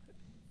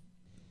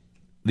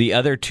the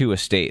other two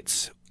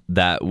estates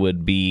that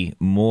would be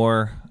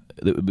more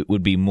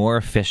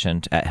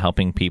efficient at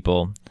helping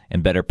people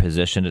and better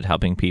positioned at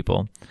helping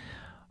people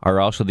are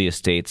also the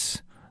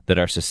estates that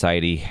our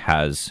society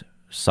has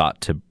sought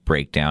to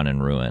break down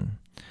and ruin.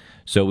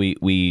 So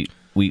we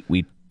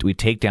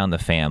take down the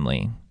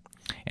family,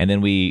 and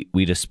then we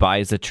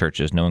despise the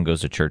churches. No one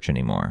goes to church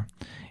anymore.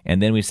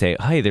 And then we say,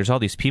 hey, there's all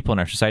these people in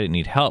our society that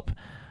need help.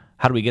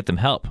 How do we get them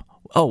help?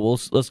 Oh, well,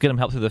 let's get them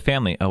help through the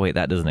family. Oh, wait,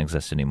 that doesn't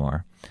exist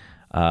anymore.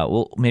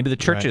 Well, maybe the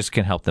churches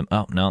can help them.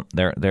 Oh, no,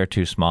 they're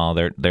too small.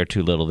 They're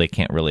too little. They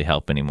can't really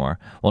help anymore.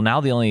 Well, now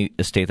the only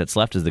estate that's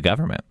left is the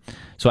government.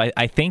 So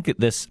I think that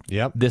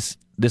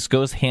this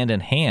goes hand in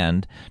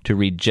hand. To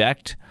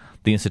reject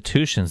the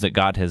institutions that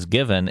God has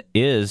given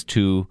is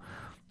to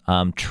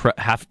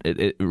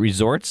it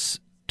resorts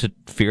to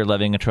fear,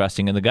 loving, and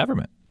trusting in the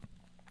government.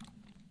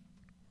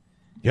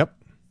 Yep.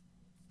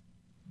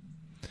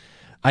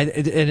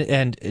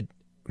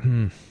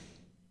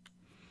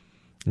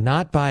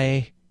 Not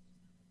by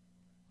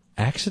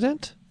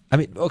accident. I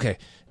mean, okay.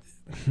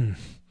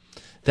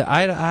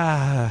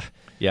 Yeah.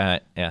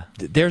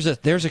 There's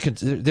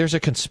a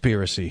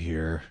conspiracy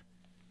here.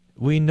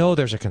 We know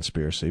there's a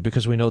conspiracy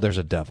because we know there's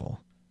a devil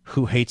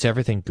who hates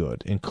everything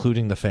good,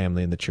 including the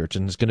family and the church,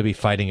 and is going to be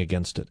fighting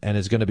against it, and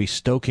is going to be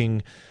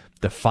stoking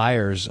the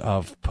fires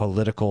of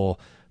political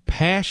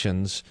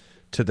passions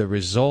to the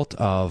result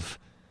of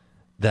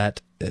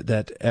that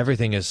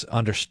everything is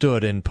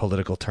understood in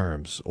political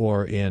terms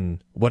or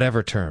in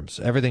whatever terms.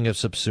 Everything is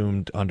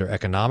subsumed under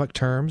economic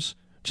terms.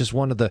 Just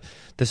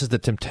this is the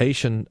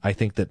temptation, I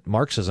think, that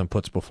Marxism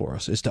puts before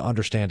us, is to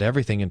understand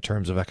everything in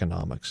terms of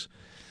economics.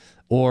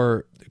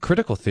 Or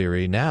critical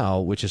theory now,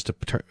 which is to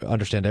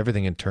understand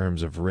everything in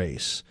terms of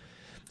race.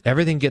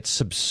 Everything gets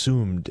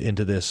subsumed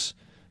into this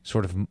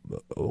sort of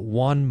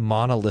one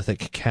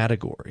monolithic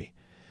category,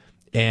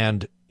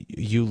 and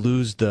you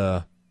lose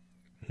the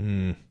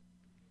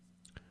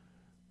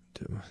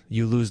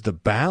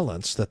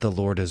balance that the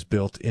Lord has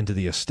built into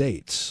the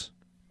estates.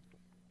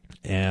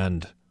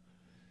 And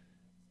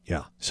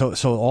yeah, so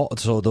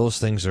those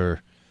things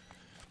are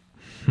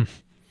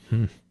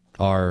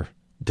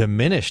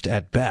diminished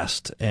at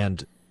best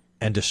and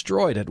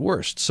destroyed at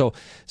worst. So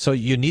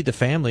you need the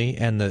family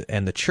and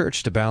the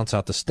church to balance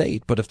out the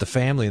state. But if the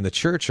family and the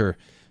church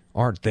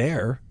aren't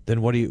there,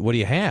 then what do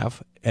you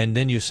have? And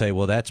then you say,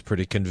 well, that's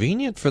pretty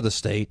convenient for the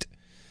state.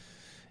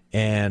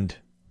 And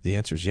the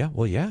answer is yeah.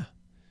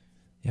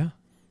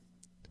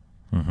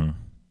 Mm-hmm.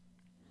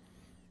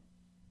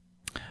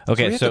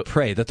 Okay, so we have to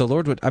pray that the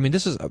Lord would. I mean,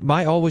 this is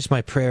always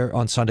my prayer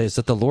on Sunday is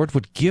that the Lord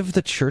would give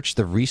the church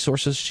the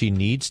resources she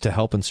needs to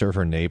help and serve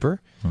her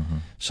neighbor,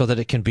 so that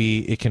it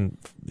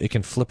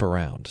can flip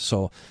around,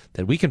 so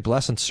that we can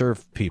bless and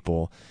serve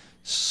people,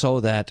 so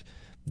that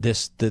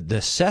the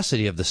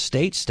necessity of the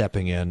state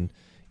stepping in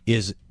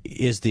is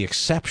the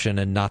exception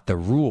and not the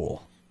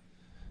rule.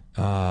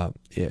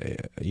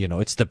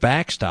 It's the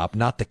backstop,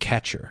 not the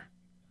catcher.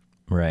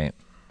 Right.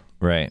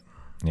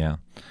 Yeah.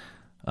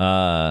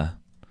 I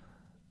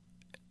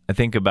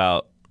think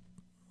about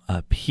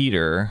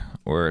Peter,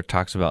 where it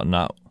talks about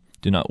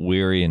do not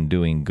weary in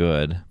doing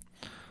good,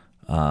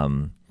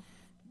 so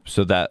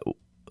that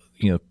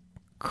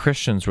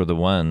Christians were the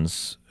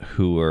ones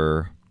who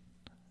were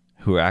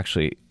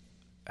actually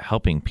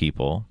helping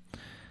people,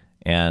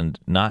 and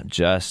not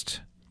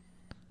just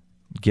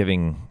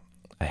giving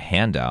a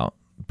handout,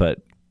 but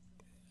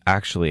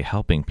actually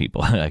helping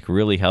people, like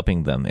really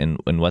helping them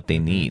in what they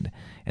need,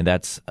 and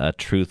that's a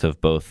truth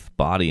of both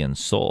body and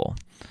soul.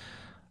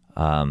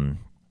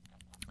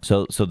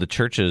 So the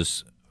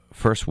church's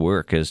first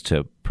work is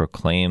to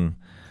proclaim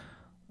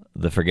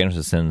the forgiveness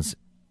of sins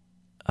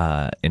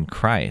in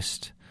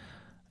Christ,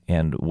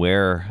 and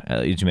where,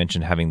 as you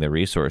mentioned, having the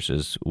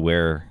resources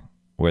where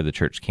the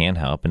church can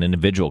help, and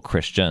individual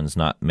Christians,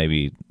 not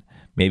maybe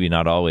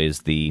not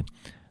always the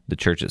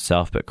church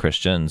itself, but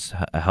Christians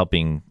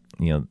helping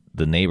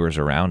the neighbors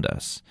around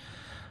us.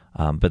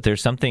 But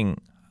there's something,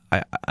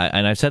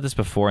 and I've said this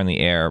before in the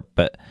air,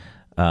 but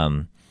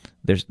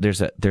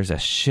there's a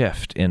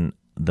shift in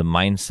the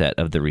mindset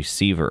of the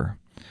receiver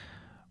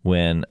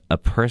when a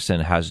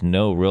person has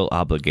no real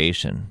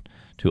obligation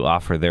to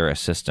offer their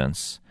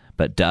assistance,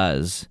 but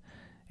does,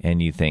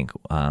 and you think,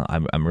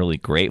 I'm really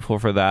grateful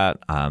for that.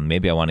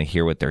 Maybe I want to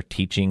hear what they're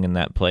teaching in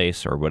that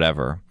place or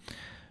whatever.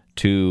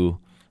 To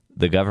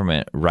the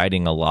government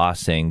writing a law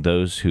saying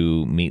those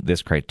who meet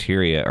this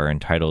criteria are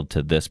entitled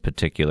to this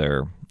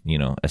particular,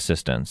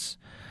 assistance.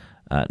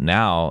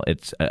 Now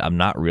I'm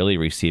not really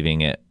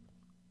receiving it,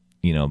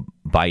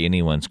 by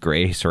anyone's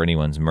grace or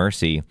anyone's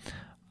mercy.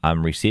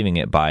 I'm receiving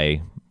it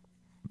by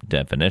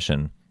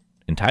definition,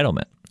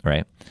 entitlement,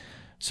 right?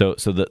 So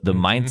the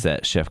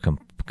mindset shift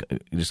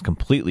just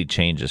completely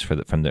changes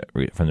from the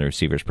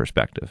receiver's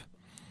perspective.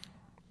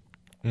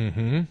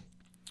 Mm-hmm.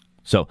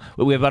 So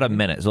we have about a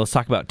minute. So let's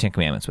talk about Ten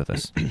Commandments with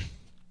us.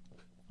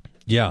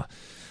 Yeah.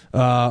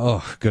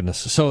 Oh, goodness.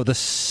 So the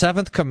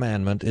seventh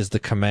commandment is the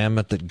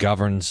commandment that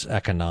governs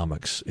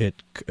economics.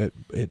 It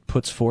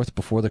puts forth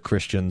before the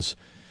Christians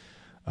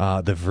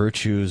the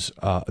virtue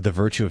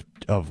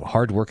of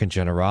hard work and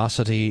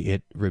generosity.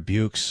 It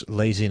rebukes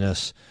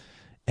laziness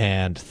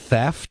and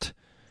theft.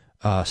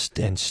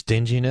 and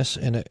stinginess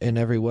in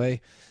every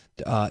way.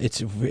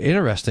 It's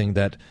interesting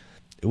that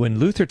when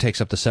Luther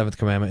takes up the seventh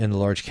commandment in the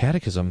Large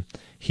Catechism,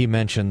 he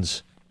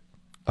mentions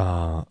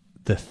the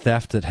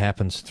theft that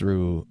happens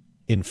through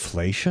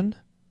inflation,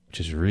 which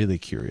is really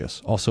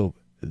curious. Also,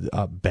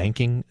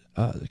 banking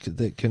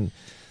that can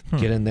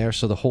get in there.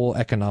 So the whole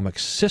economic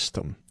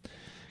system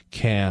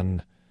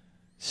can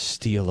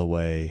steal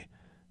away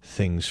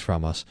things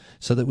from us.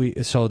 So that we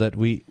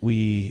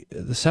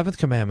the seventh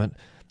commandment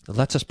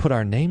lets us put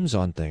our names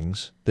on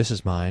things. This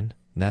is mine,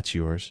 and that's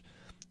yours.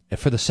 And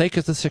for the sake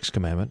of the sixth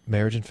commandment,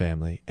 marriage and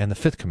family, and the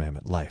fifth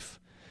commandment, life.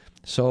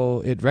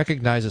 So it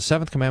recognizes,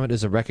 seventh commandment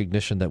is a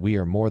recognition that we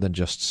are more than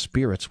just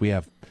spirits. We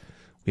have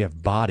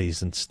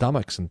bodies and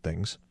stomachs and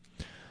things,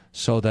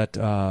 so that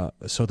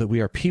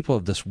we are people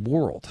of this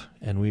world,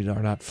 and we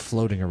are not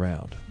floating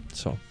around.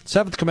 So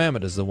seventh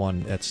commandment is the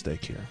one at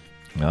stake here.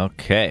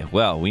 Okay,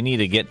 well, we need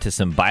to get to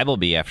some Bible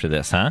Bee after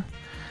this, huh?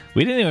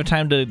 We didn't even have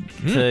time to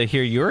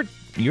hear your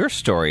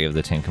story of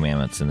the Ten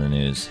Commandments in the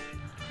news.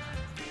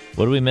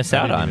 What did we miss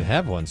out on? I didn't even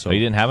have one. So you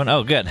didn't have one?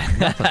 Oh, good.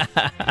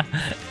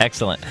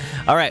 Excellent.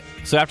 All right,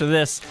 so after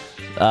this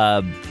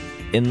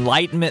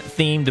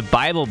Enlightenment-themed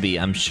Bible Bee,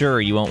 I'm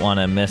sure you won't want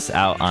to miss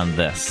out on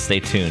this. Stay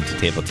tuned to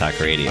Table Talk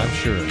Radio. I'm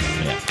sure.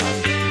 Yeah.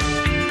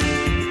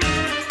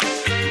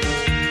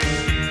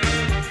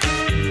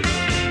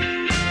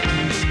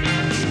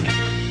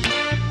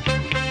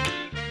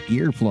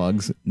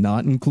 Earplugs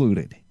not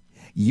included.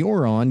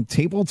 You're on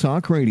Table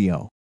Talk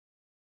Radio.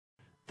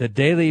 The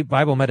daily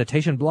Bible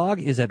meditation blog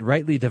is at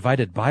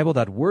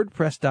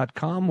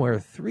rightlydividedbible.wordpress.com, where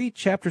 3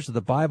 chapters of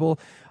the Bible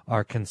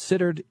are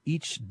considered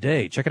each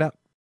day. Check it out.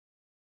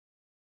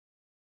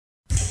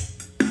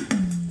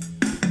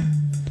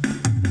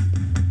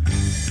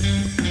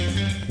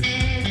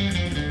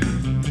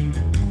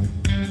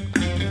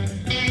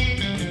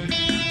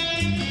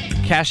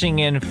 Cashing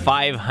in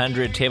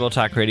 500 Table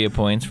Talk Radio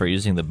points for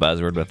using the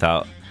buzzword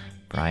without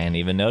Brian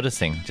even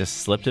noticing. Just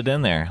slipped it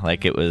in there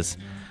like it was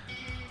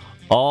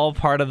all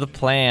part of the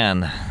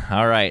plan.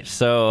 All right,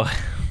 so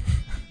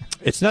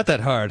It's not that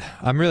hard.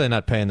 I'm really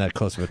not paying that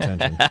close of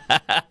attention.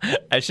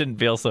 I shouldn't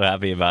feel so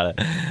happy about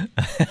it.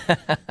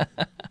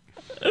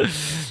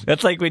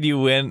 That's like when you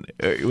win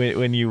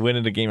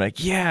in a game,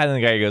 like, yeah, and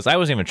the guy goes, I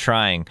wasn't even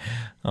trying.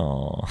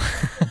 Oh.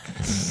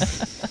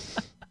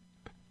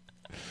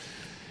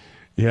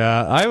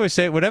 Yeah, I always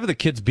say whenever the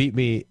kids beat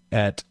me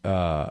at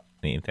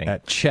Anything.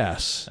 at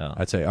chess, Oh.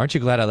 I'd say, "Aren't you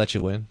glad I let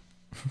you win?"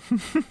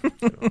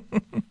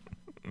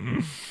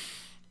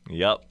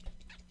 Yep.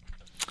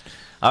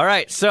 All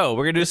right, so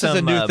we're gonna do This some is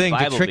a new thing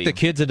Bible to trick Bee. the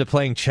kids into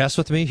playing chess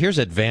with me. Here's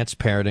advanced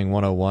parenting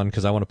 101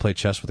 because I want to play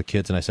chess with the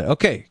kids, and I say,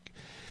 "Okay,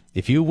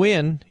 if you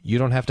win, you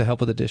don't have to help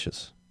with the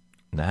dishes."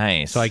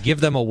 Nice. So I give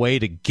them a way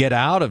to get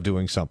out of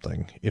doing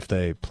something if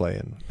they play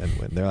and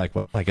win. They're like,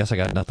 "Well, I guess I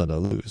got nothing to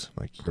lose."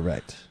 I'm like, "You're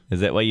right." Is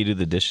that why you do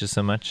the dishes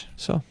so much?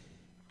 So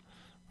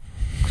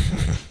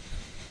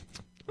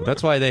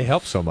that's why they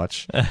help so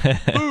much.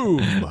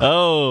 Boom.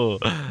 Oh,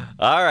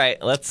 all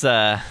right. Let's.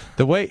 The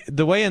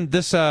way in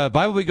this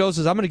Bible Week goes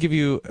is I'm going to give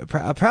you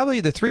probably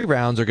the 3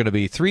 rounds are going to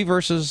be 3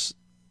 verses.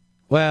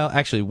 Well,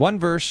 actually, 1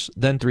 verse,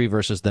 then 3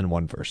 verses, then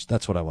 1 verse.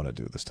 That's what I want to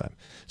do this time.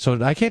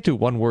 So I can't do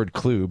 1 word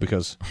clue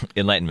because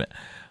Enlightenment.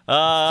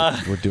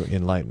 we're doing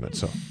enlightenment.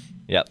 So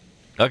Yep.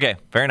 Okay.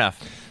 Fair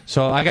enough.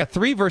 So I got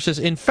 3 verses.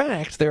 In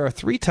fact, there are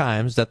 3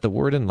 times that the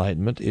word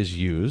enlightenment is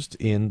used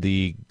in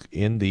the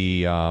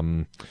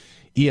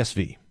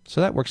ESV. So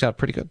that works out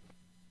pretty good.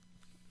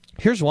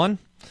 Here's one.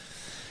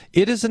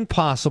 It is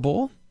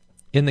impossible,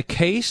 in the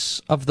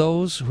case of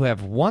those who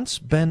have once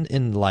been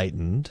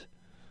enlightened,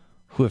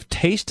 who have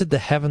tasted the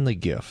heavenly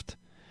gift,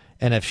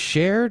 and have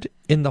shared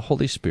in the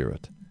Holy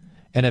Spirit,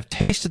 and have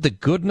tasted the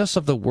goodness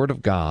of the Word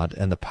of God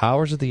and the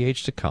powers of the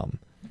age to come,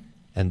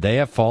 and they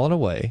have fallen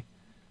away,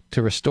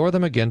 to restore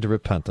them again to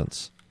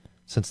repentance,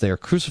 since they are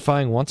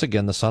crucifying once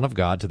again the Son of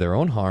God to their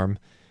own harm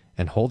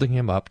and holding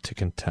him up to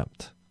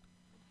contempt.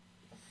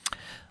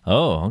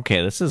 Oh,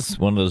 okay. This is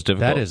one of those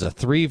difficult. That is a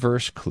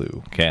 3-verse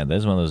clue. Okay, this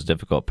is one of those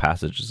difficult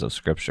passages of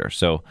Scripture.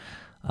 So,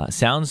 it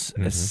sounds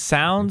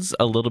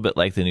a little bit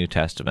like the New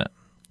Testament.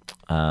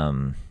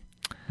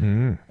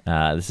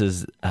 This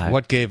is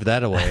What gave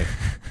that away?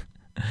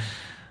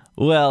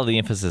 well, the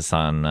emphasis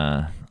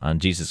on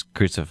Jesus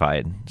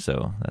crucified.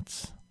 So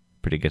that's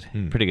pretty good.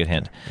 Pretty good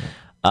hint.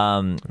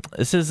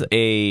 This is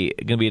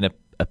going to be an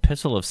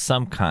epistle of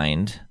some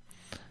kind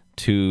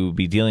to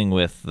be dealing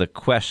with the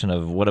question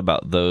of what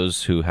about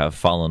those who have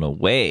fallen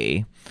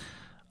away.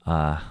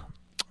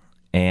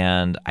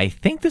 And I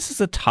think this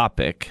is a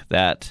topic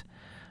that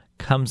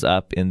comes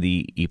up in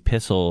the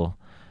epistle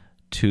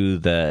to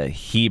the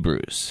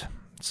Hebrews.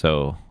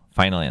 So,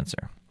 final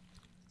answer.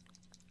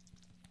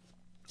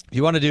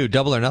 You want to do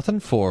double or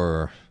nothing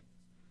for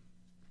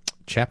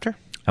chapter?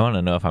 I want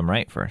to know if I'm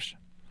right first.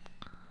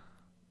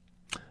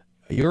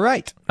 You're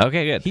right.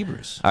 Okay, good.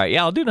 Hebrews. All right,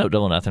 yeah, I'll do no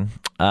double nothing.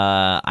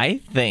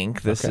 I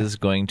think this is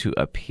going to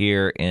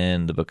appear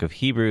in the book of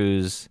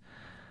Hebrews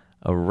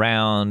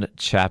around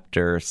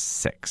chapter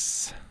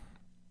 6.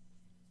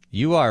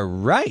 You are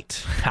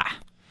right.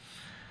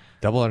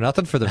 Double or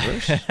nothing for the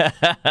verse.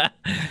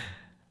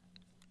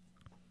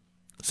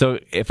 So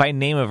if I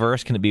name a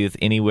verse, can it be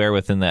anywhere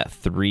within that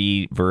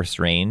 3-verse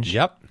range?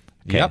 Yep.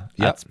 Okay. Yep.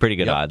 That's pretty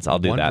good Yep. odds. I'll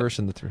do One that. verse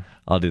in the 3.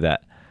 I'll do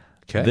that.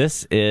 Okay.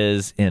 This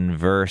is in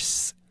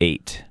verse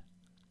 8.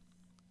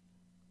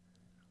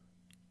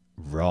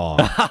 Wrong.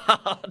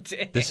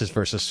 This is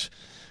verses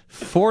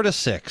 4 to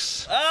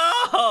 6.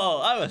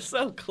 Oh, I was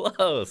so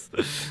close.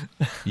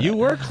 You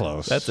were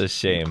close. That's a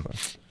shame.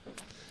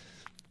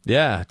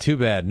 Yeah, too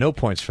bad. No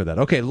points for that.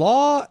 Okay,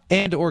 law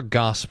and or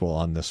gospel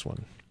on this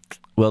one.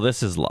 Well,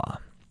 this is law.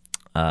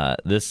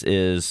 This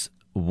is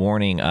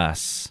warning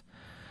us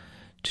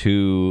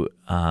to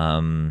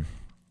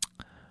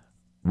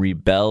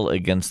rebel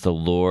against the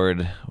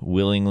Lord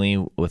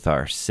willingly with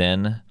our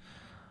sin,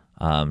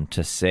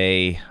 to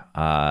say,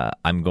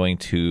 I'm going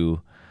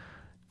to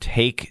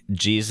take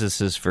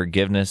Jesus'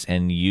 forgiveness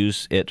and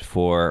use it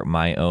for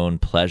my own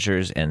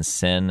pleasures and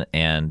sin,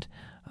 and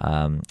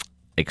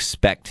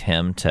expect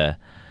him to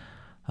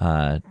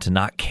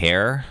not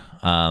care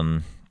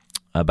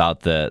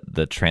about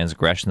the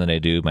transgression that I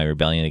do, my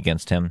rebellion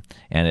against him,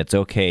 and it's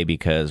okay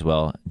because,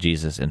 well,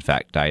 Jesus in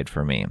fact died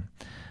for me.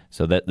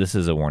 So that this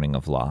is a warning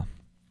of law.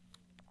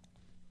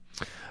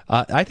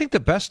 I think the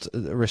best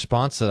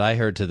response that I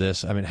heard to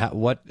this, I mean,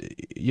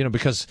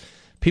 because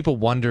people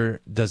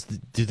wonder,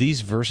 do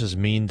these verses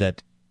mean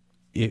that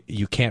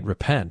you can't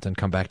repent and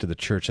come back to the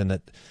church, and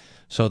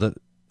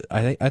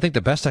I think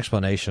the best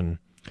explanation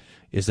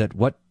is that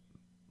what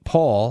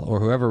Paul, or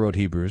whoever wrote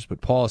Hebrews,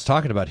 but Paul is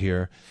talking about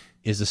here,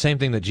 is the same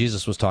thing that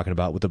Jesus was talking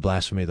about with the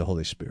blasphemy of the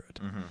Holy Spirit.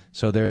 Mm-hmm.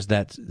 So there's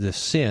the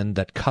sin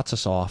that cuts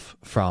us off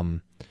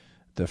from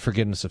the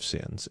forgiveness of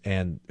sins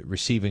and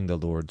receiving the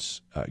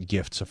Lord's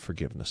gifts of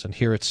forgiveness. And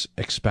here it's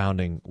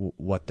expounding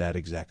what that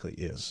exactly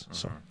is. Mm-hmm.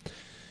 So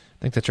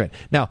I think that's right.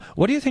 Now,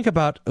 what do you think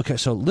about, okay,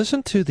 so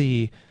listen to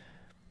the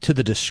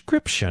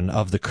description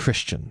of the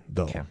Christian,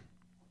 though. Okay.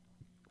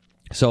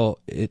 So,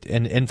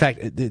 and in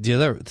fact, the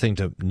other thing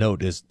to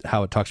note is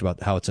how it talks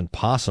about how it's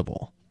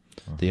impossible,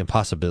 the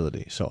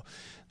impossibility. So,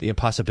 the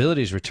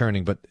impossibility is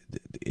returning, but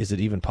is it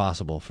even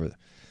possible for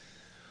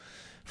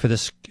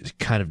this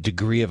kind of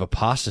degree of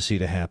apostasy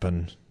to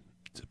happen?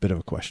 It's a bit of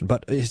a question.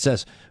 But it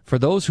says, for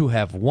those who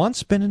have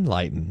once been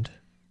enlightened,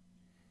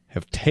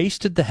 have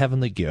tasted the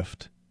heavenly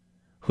gift,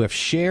 who have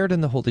shared in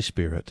the Holy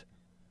Spirit,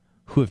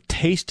 who have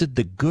tasted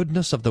the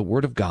goodness of the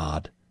Word of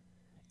God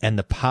and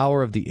the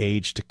power of the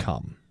age to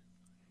come.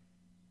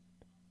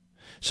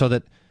 So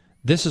that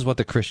this is what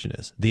the Christian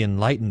is, the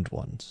enlightened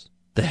ones,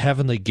 the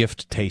heavenly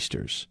gift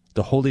tasters,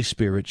 the Holy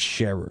Spirit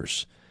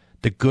sharers,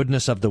 the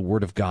goodness of the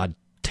Word of God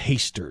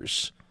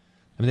tasters.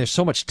 I mean, there's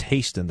so much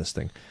taste in this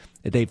thing.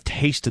 They've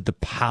tasted the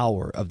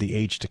power of the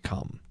age to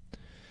come.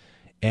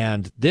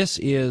 And this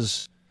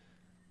is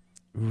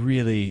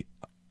really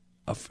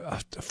a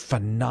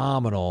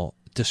phenomenal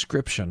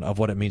description of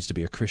what it means to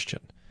be a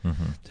Christian.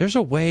 Mm-hmm. There's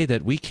a way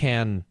that we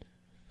can...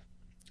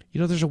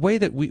 there's a way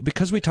that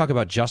because we talk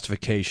about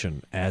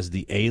justification as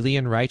the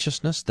alien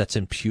righteousness that's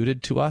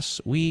imputed to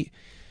us, we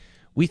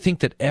think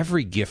that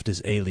every gift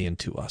is alien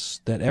to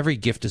us, that every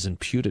gift is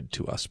imputed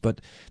to us.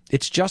 But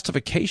it's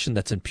justification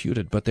that's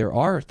imputed, but there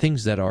are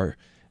things that are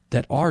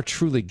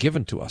truly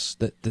given to us,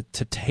 that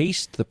to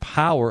taste the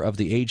power of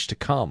the age to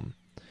come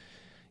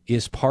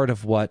is part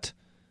of what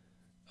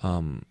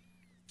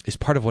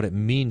it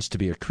means to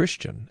be a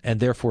Christian, and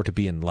therefore to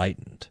be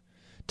enlightened.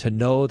 To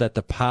know that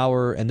the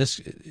power, and this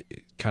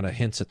kind of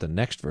hints at the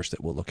next verse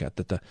that we'll look at,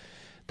 that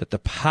the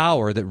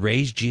power that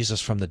raised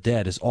Jesus from the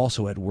dead is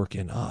also at work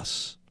in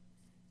us.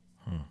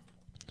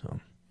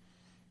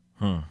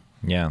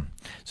 Yeah.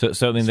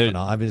 So I mean,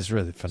 it's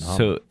really phenomenal.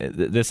 So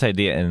this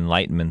idea of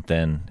enlightenment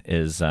then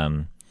is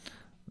the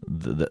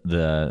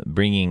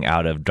bringing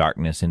out of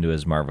darkness into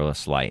His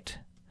marvelous light,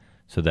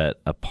 so that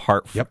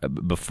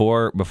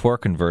before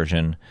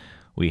conversion,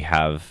 we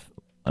have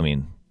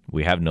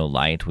no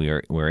light.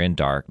 We're in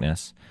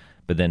darkness,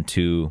 but then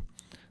to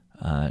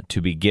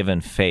be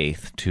given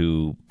faith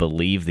to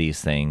believe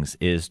these things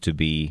is to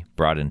be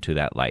brought into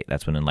that light.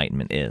 That's what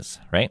enlightenment is,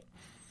 right?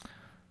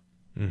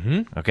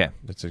 Mm-hmm. Okay,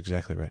 that's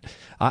exactly right.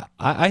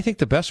 I think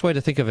the best way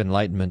to think of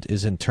enlightenment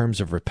is in terms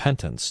of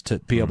repentance, to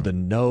be able to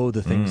know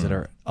the things that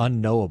are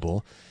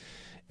unknowable.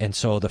 And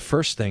so the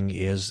first thing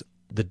is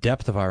the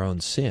depth of our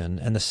own sin,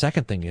 and the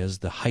second thing is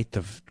the height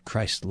of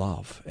Christ's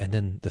love, and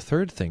then the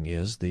third thing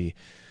is the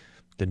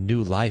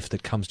new life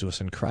that comes to us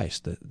in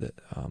Christ,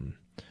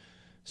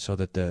 so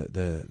that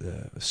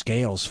the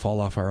scales fall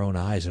off our own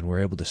eyes and we're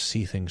able to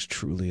see things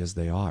truly as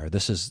they are.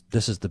 This is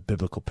the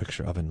biblical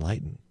picture of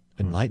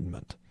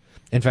enlightenment.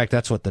 In fact,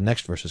 that's what the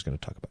next verse is going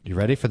to talk about. You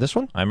ready for this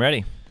one? I'm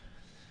ready.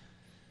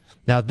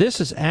 Now, this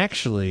is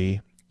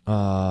actually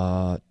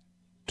 7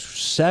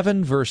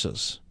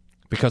 verses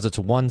because it's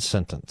one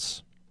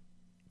sentence.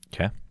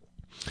 Okay.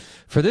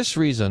 For this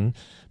reason,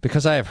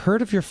 because I have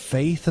heard of your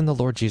faith in the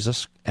Lord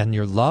Jesus and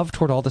your love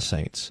toward all the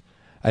saints,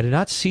 I do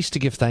not cease to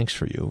give thanks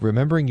for you,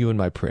 remembering you in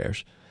my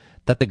prayers,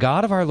 that the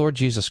God of our Lord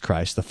Jesus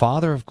Christ, the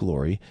Father of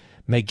glory,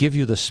 may give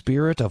you the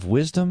spirit of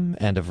wisdom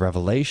and of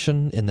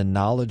revelation in the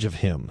knowledge of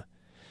him,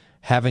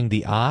 having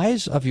the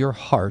eyes of your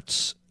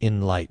hearts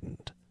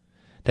enlightened,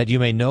 that you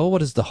may know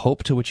what is the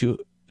hope to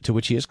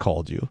which he has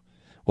called you,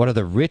 what are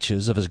the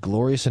riches of his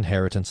glorious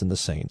inheritance in the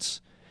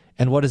saints,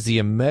 and what is the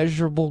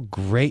immeasurable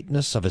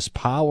greatness of his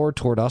power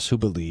toward us who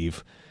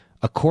believe,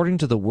 according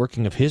to the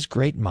working of his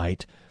great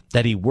might,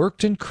 that he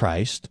worked in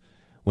Christ,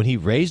 when he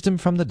raised him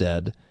from the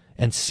dead,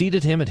 and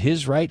seated him at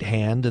his right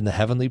hand in the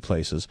heavenly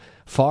places,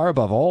 far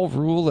above all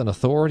rule and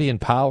authority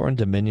and power and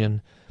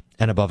dominion,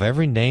 and above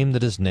every name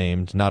that is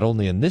named, not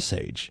only in this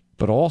age,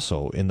 but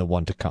also in the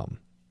one to come.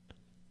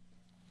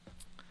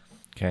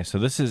 Okay, so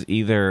this is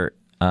either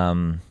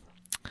in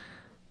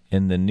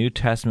the New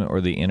Testament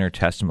or the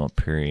intertestamental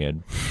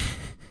period.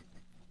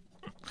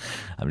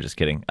 I'm just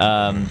kidding.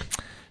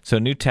 So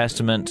New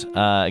Testament,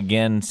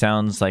 again,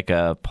 sounds like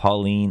a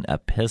Pauline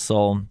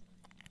epistle.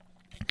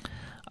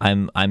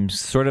 I'm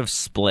sort of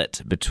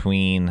split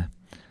between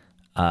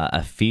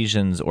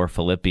Ephesians or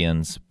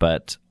Philippians,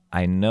 but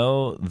I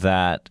know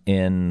that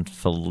in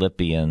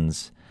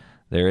Philippians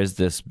there is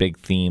this big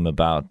theme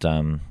about,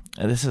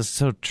 this is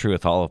so true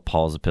with all of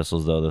Paul's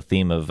epistles, though, the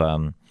theme of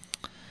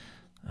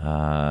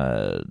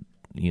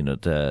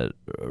the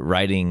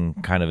writing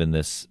kind of in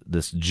this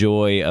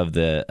joy of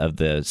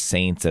the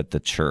saints at the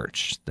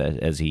church, that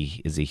as he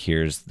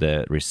hears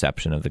the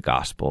reception of the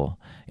gospel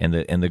and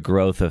the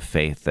growth of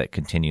faith that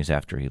continues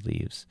after he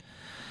leaves.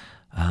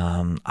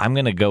 I'm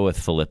going to go with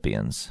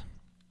Philippians.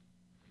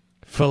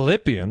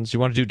 Philippians? You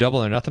want to do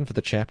double or nothing for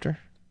the chapter?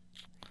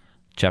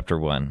 Chapter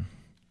 1.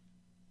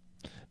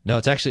 No,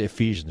 it's actually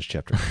Ephesians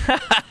chapter 1.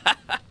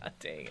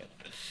 Dang it.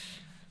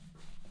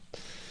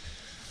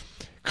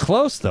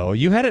 Close, though.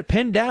 You had it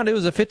pinned down. It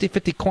was a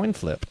 50-50 coin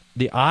flip.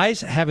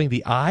 Having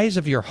the eyes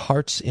of your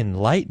hearts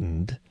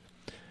enlightened,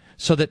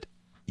 so that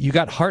you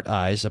got heart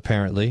eyes,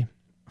 apparently.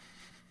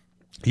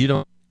 You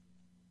don't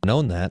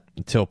known that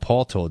until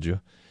Paul told you.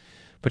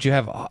 But you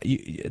have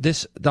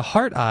the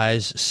heart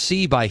eyes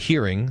see by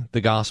hearing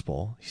the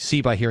gospel,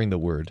 see by hearing the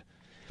word.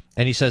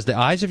 And he says the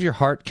eyes of your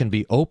heart can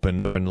be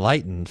opened,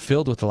 enlightened,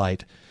 filled with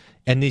light.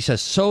 And he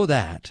says, so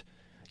that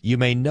you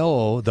may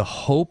know the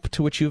hope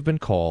to which you've been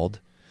called,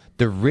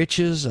 the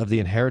riches of the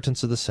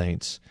inheritance of the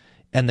saints,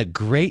 and the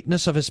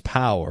greatness of his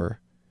power.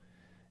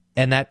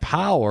 And that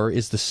power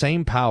is the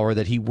same power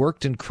that he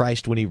worked in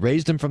Christ when he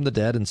raised him from the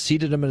dead and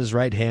seated him at his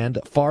right hand,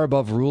 far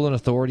above rule and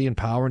authority and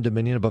power and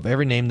dominion, above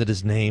every name that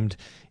is named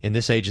in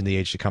this age and the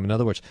age to come. In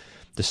other words,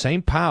 the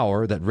same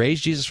power that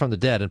raised Jesus from the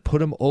dead and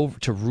put him over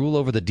to rule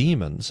over the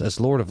demons as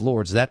Lord of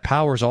Lords, that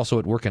power is also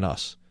at work in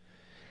us.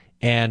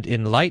 And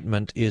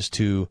enlightenment is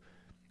to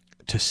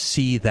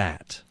see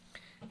that.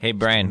 Hey,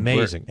 Brian.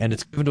 Amazing. And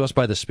it's given to us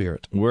by the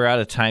Spirit. We're out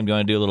of time. Do you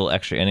want to do a little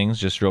extra innings,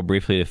 just real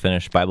briefly to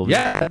finish Bible?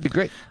 Yeah, that'd be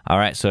great. All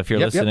right, so if you're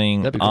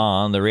listening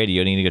on the radio,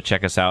 you need to go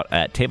check us out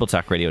at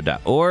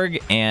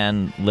tabletalkradio.org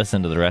and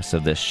listen to the rest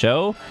of this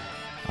show.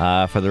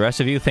 For the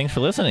rest of you, thanks for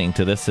listening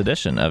to this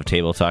edition of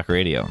Table Talk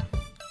Radio.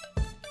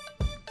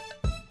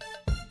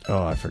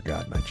 Oh, I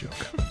forgot my joke.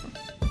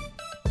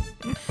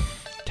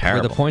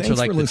 Terrible. Where the points Thanks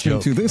are like for the listening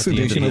joke to this at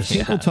the end edition of this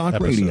Table Talk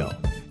episode. Radio.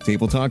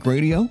 Table Talk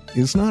Radio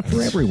is not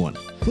for everyone.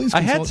 Please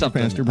I had consult your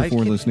something. pastor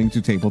before listening to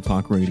Table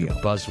Talk Radio.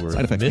 Buzzword.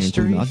 Side effects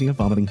Mystery? include nausea,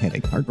 vomiting,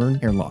 headache, heartburn,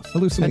 hair loss,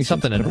 hallucinations,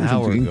 something an aversion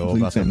hour to ago incomplete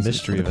about the sentences,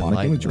 mystery of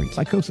hypnotic imagery, enlightenment.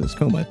 psychosis,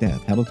 coma,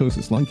 death,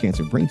 halitosis, lung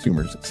cancer, brain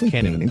tumors, sleep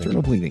Can't pain, even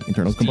internal think bleeding,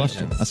 internal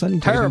combustion, a sudden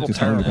Terrible, craving to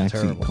tie in the terrible,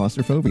 backseat, terrible.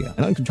 claustrophobia,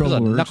 an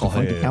uncontrollable There's a urge to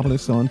fight the knucklehead.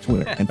 Calvinists on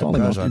Twitter, and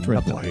falling off There's your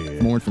a treadmill. knucklehead.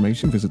 For more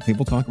information, visit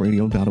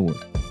tabletalkradio.org.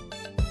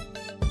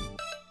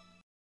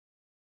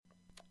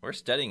 We're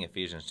studying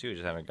Ephesians 2,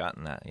 just haven't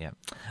gotten that yet.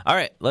 All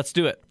right, let's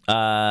do it.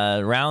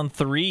 Round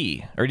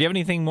 3. Or do you have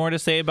anything more to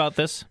say about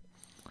this?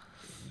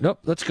 Nope.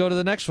 Let's go to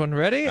the next one.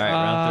 Ready? All right,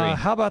 round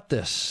 3. How about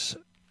this?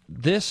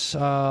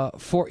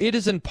 For it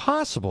is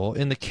impossible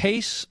in the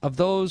case of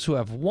those who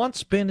have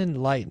once been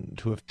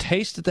enlightened, who have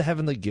tasted the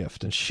heavenly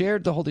gift and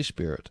shared the Holy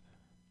Spirit.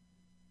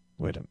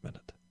 Wait a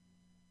minute.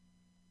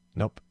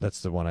 Nope,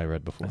 that's the one I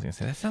read before. I was going to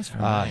say, that sounds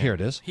familiar. Here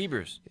it is.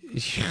 Hebrews.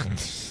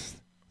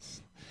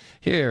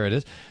 Here it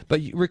is.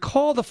 But you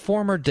recall the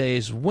former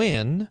days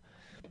when,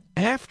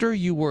 after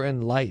you were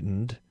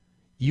enlightened,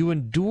 you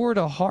endured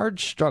a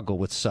hard struggle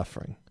with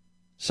suffering,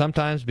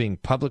 sometimes being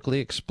publicly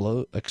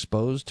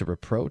exposed to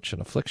reproach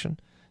and affliction,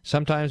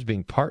 sometimes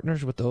being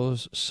partners with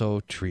those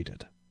so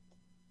treated.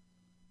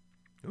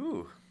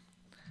 Ooh.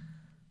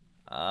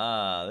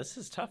 This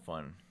is a tough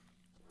one.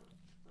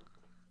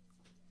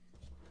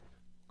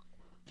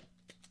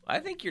 I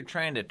think you're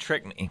trying to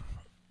trick me.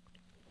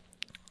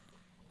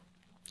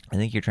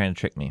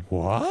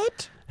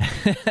 What?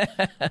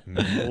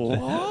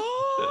 What?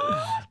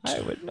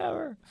 I would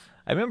never.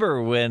 I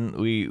remember when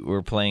we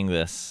were playing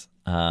this,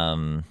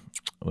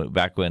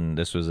 back when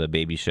this was a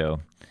baby show,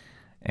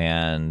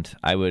 and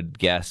I would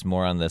guess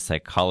more on the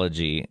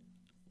psychology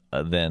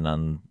than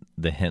on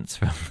the hints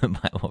from the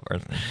Bible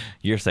verse.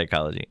 Your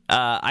psychology.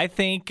 I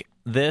think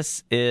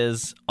this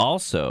is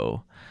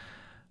also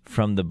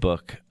from the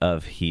book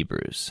of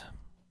Hebrews.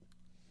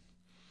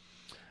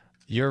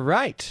 You're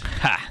right.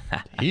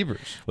 Hebrews.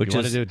 Which you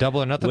want is- to do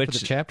double or nothing for which-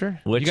 the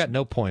chapter? which- You got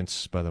no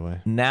points, by the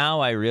way.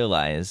 Now I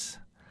realize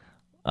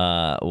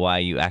why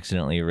you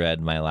accidentally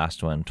read my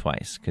last one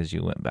twice, because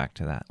you went back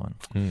to that one.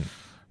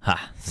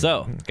 Ha.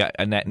 So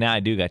now I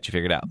do got you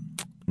figured out.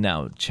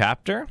 Now,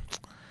 chapter.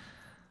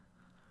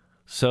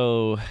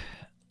 So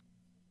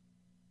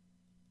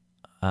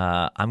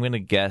I'm going to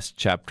guess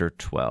chapter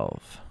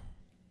 12.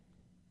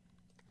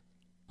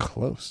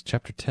 Close.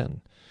 Chapter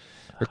 10.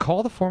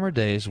 Recall the former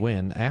days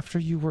when, after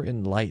you were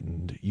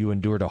enlightened, you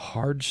endured a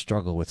hard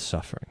struggle with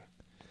suffering.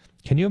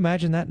 Can you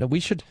imagine that? No, we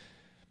should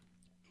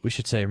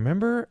say,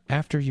 remember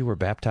after you were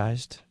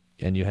baptized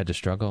and you had to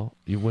struggle?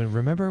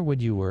 Remember when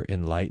you were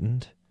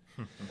enlightened?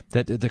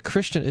 That the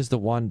Christian is the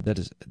one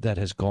that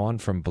has gone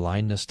from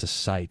blindness to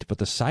sight, but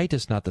the sight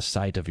is not the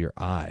sight of your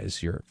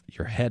eyes, your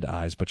head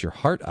eyes, but your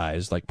heart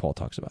eyes, like Paul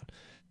talks about,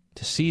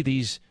 to see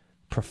these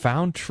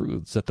profound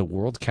truths that the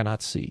world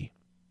cannot see.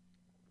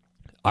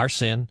 Our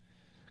sin,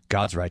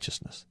 God's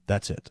righteousness.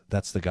 That's it.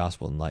 That's the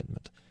gospel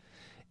enlightenment.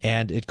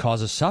 And it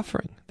causes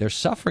suffering. There's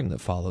suffering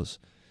that follows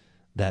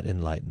that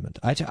enlightenment.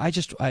 I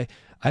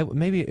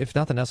maybe, if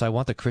nothing else, I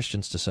want the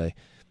Christians to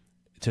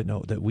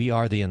know that we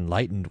are the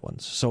enlightened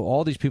ones. So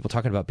all these people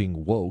talking about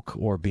being woke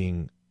or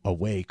being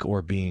awake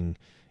or being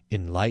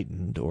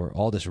enlightened or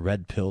all this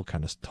red pill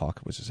kind of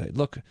talk, which is say,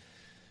 look,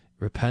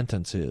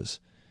 repentance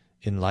is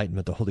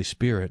enlightenment. The Holy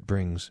Spirit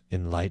brings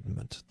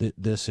enlightenment.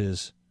 This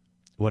is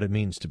what it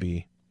means to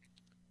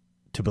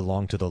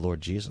belong to the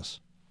Lord Jesus.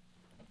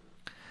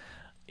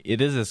 It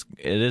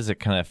is a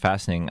kind of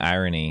fascinating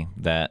irony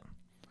that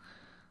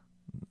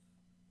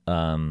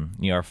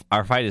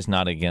our fight is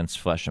not against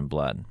flesh and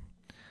blood.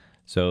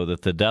 So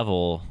that the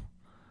devil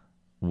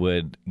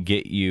would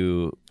get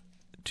you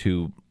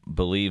to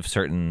believe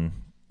certain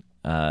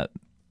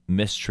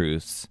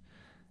mistruths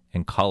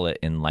and call it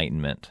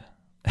enlightenment.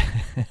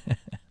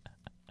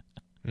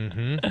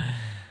 Or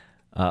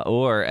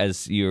and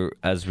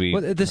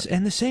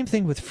the same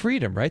thing with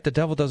freedom, right? The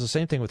devil does the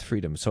same thing with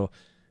freedom. So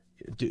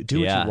do what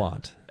you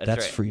want.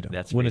 That's right. freedom.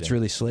 That's when it's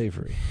freedom. really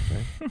slavery,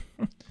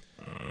 right?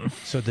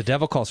 So the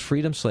devil calls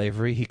freedom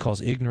slavery. He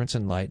calls ignorance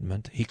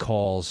enlightenment. He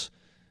calls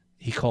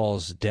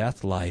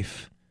death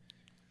life.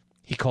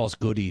 He calls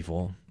good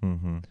evil.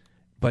 Mm-hmm.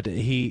 But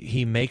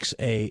he makes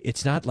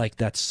it's not like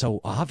that's so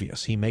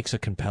obvious. He makes a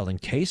compelling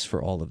case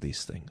for all of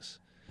these things.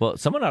 Well,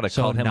 someone ought to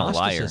call him a liar.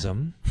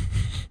 Gnosticism,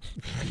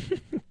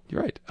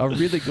 you're right, a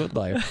really good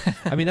liar.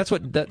 I mean,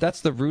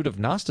 that's the root of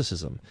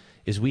Gnosticism,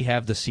 is we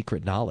have the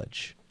secret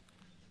knowledge,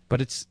 but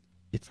it's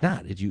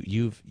not.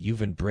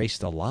 You've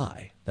embraced a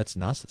lie. That's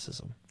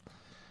Gnosticism.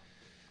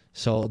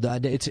 So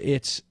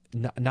it's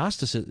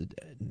Gnosticism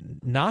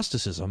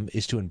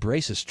is to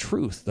embrace as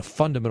truth the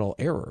fundamental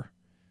error,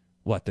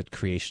 that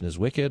creation is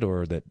wicked,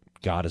 or that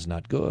God is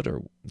not good,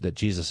 or that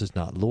Jesus is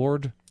not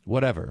Lord,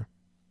 whatever.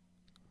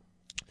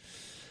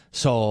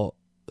 So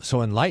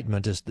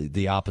enlightenment is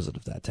the opposite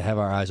of that, to have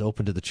our eyes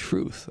open to the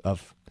truth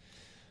of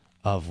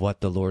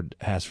what the Lord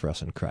has for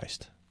us in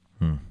Christ.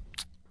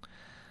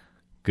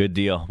 Good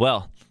deal.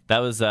 Well, that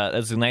was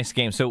a nice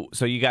game. So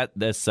you got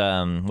this.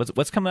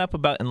 What's coming up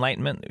about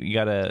enlightenment? You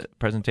got a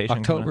presentation.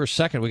 October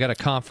 2nd, we got a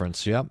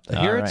conference. Yep,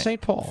 here at right. St.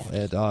 Paul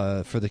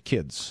for the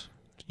kids.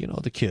 You know,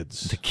 the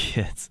kids. The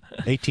kids.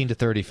 18 to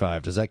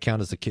 35. Does that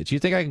count as the kids? You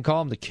think I can call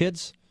them the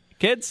kids?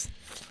 Kids.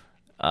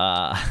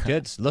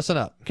 Kids, listen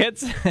up.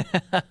 Kids.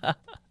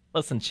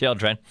 Listen,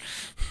 children.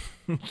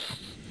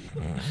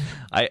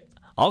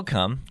 I'll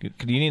come.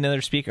 Do you need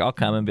another speaker? I'll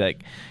come and be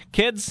like,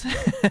 kids.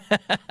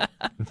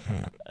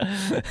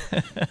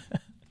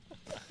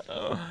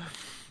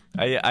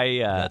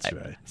 That's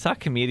right. I saw a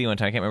comedian one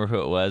time. I can't remember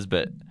who it was,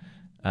 but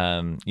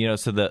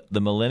so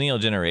the millennial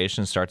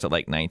generation starts at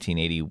like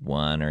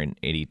 1981 or in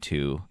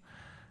 82,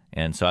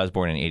 and so I was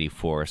born in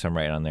 84, so I'm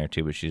right on there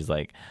too. But she's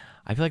like,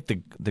 I feel like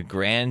the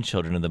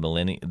grandchildren of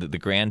the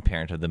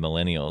grandparent of the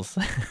millennials,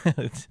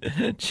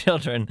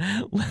 children,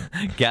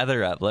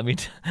 gather up. Let me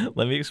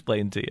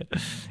explain to you.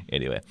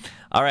 Anyway,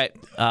 all right.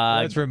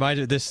 Let's remind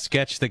you this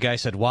sketch. The guy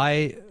said,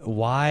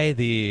 "Why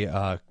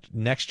the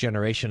next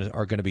generation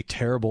are going to be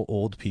terrible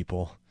old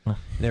people." And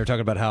they were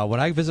talking about how when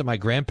I visit my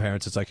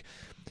grandparents, it's like,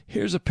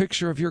 here's a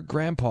picture of your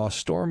grandpa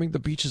storming the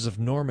beaches of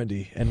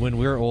Normandy, and when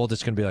we're old,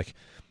 it's going to be like,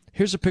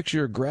 here's a picture of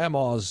your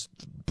grandma's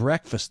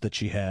breakfast that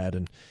she had,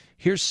 and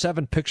here's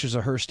 7 pictures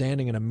of her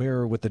standing in a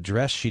mirror with the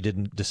dress she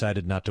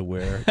decided not to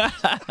wear.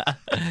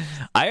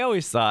 I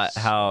always thought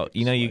how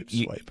you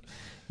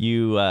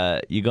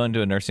go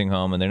into a nursing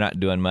home and they're not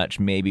doing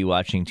much, maybe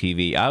watching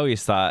TV. I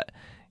always thought,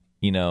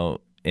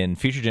 in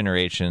future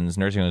generations,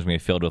 nursing homes will be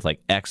filled with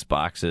like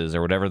Xboxes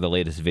or whatever the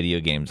latest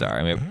video games are.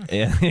 I mean,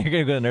 you're going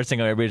to go to a nursing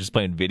home, everybody's just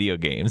playing video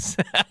games.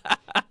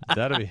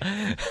 That'll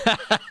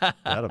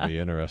be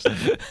interesting.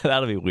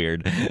 That'll be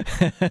weird.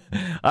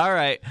 All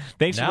right.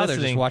 Thanks for listening. Now they're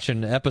just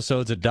watching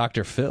episodes of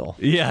Dr. Phil.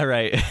 Yeah,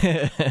 right.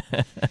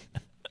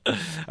 All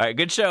right.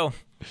 Good show.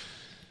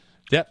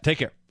 Yep. Take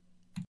care.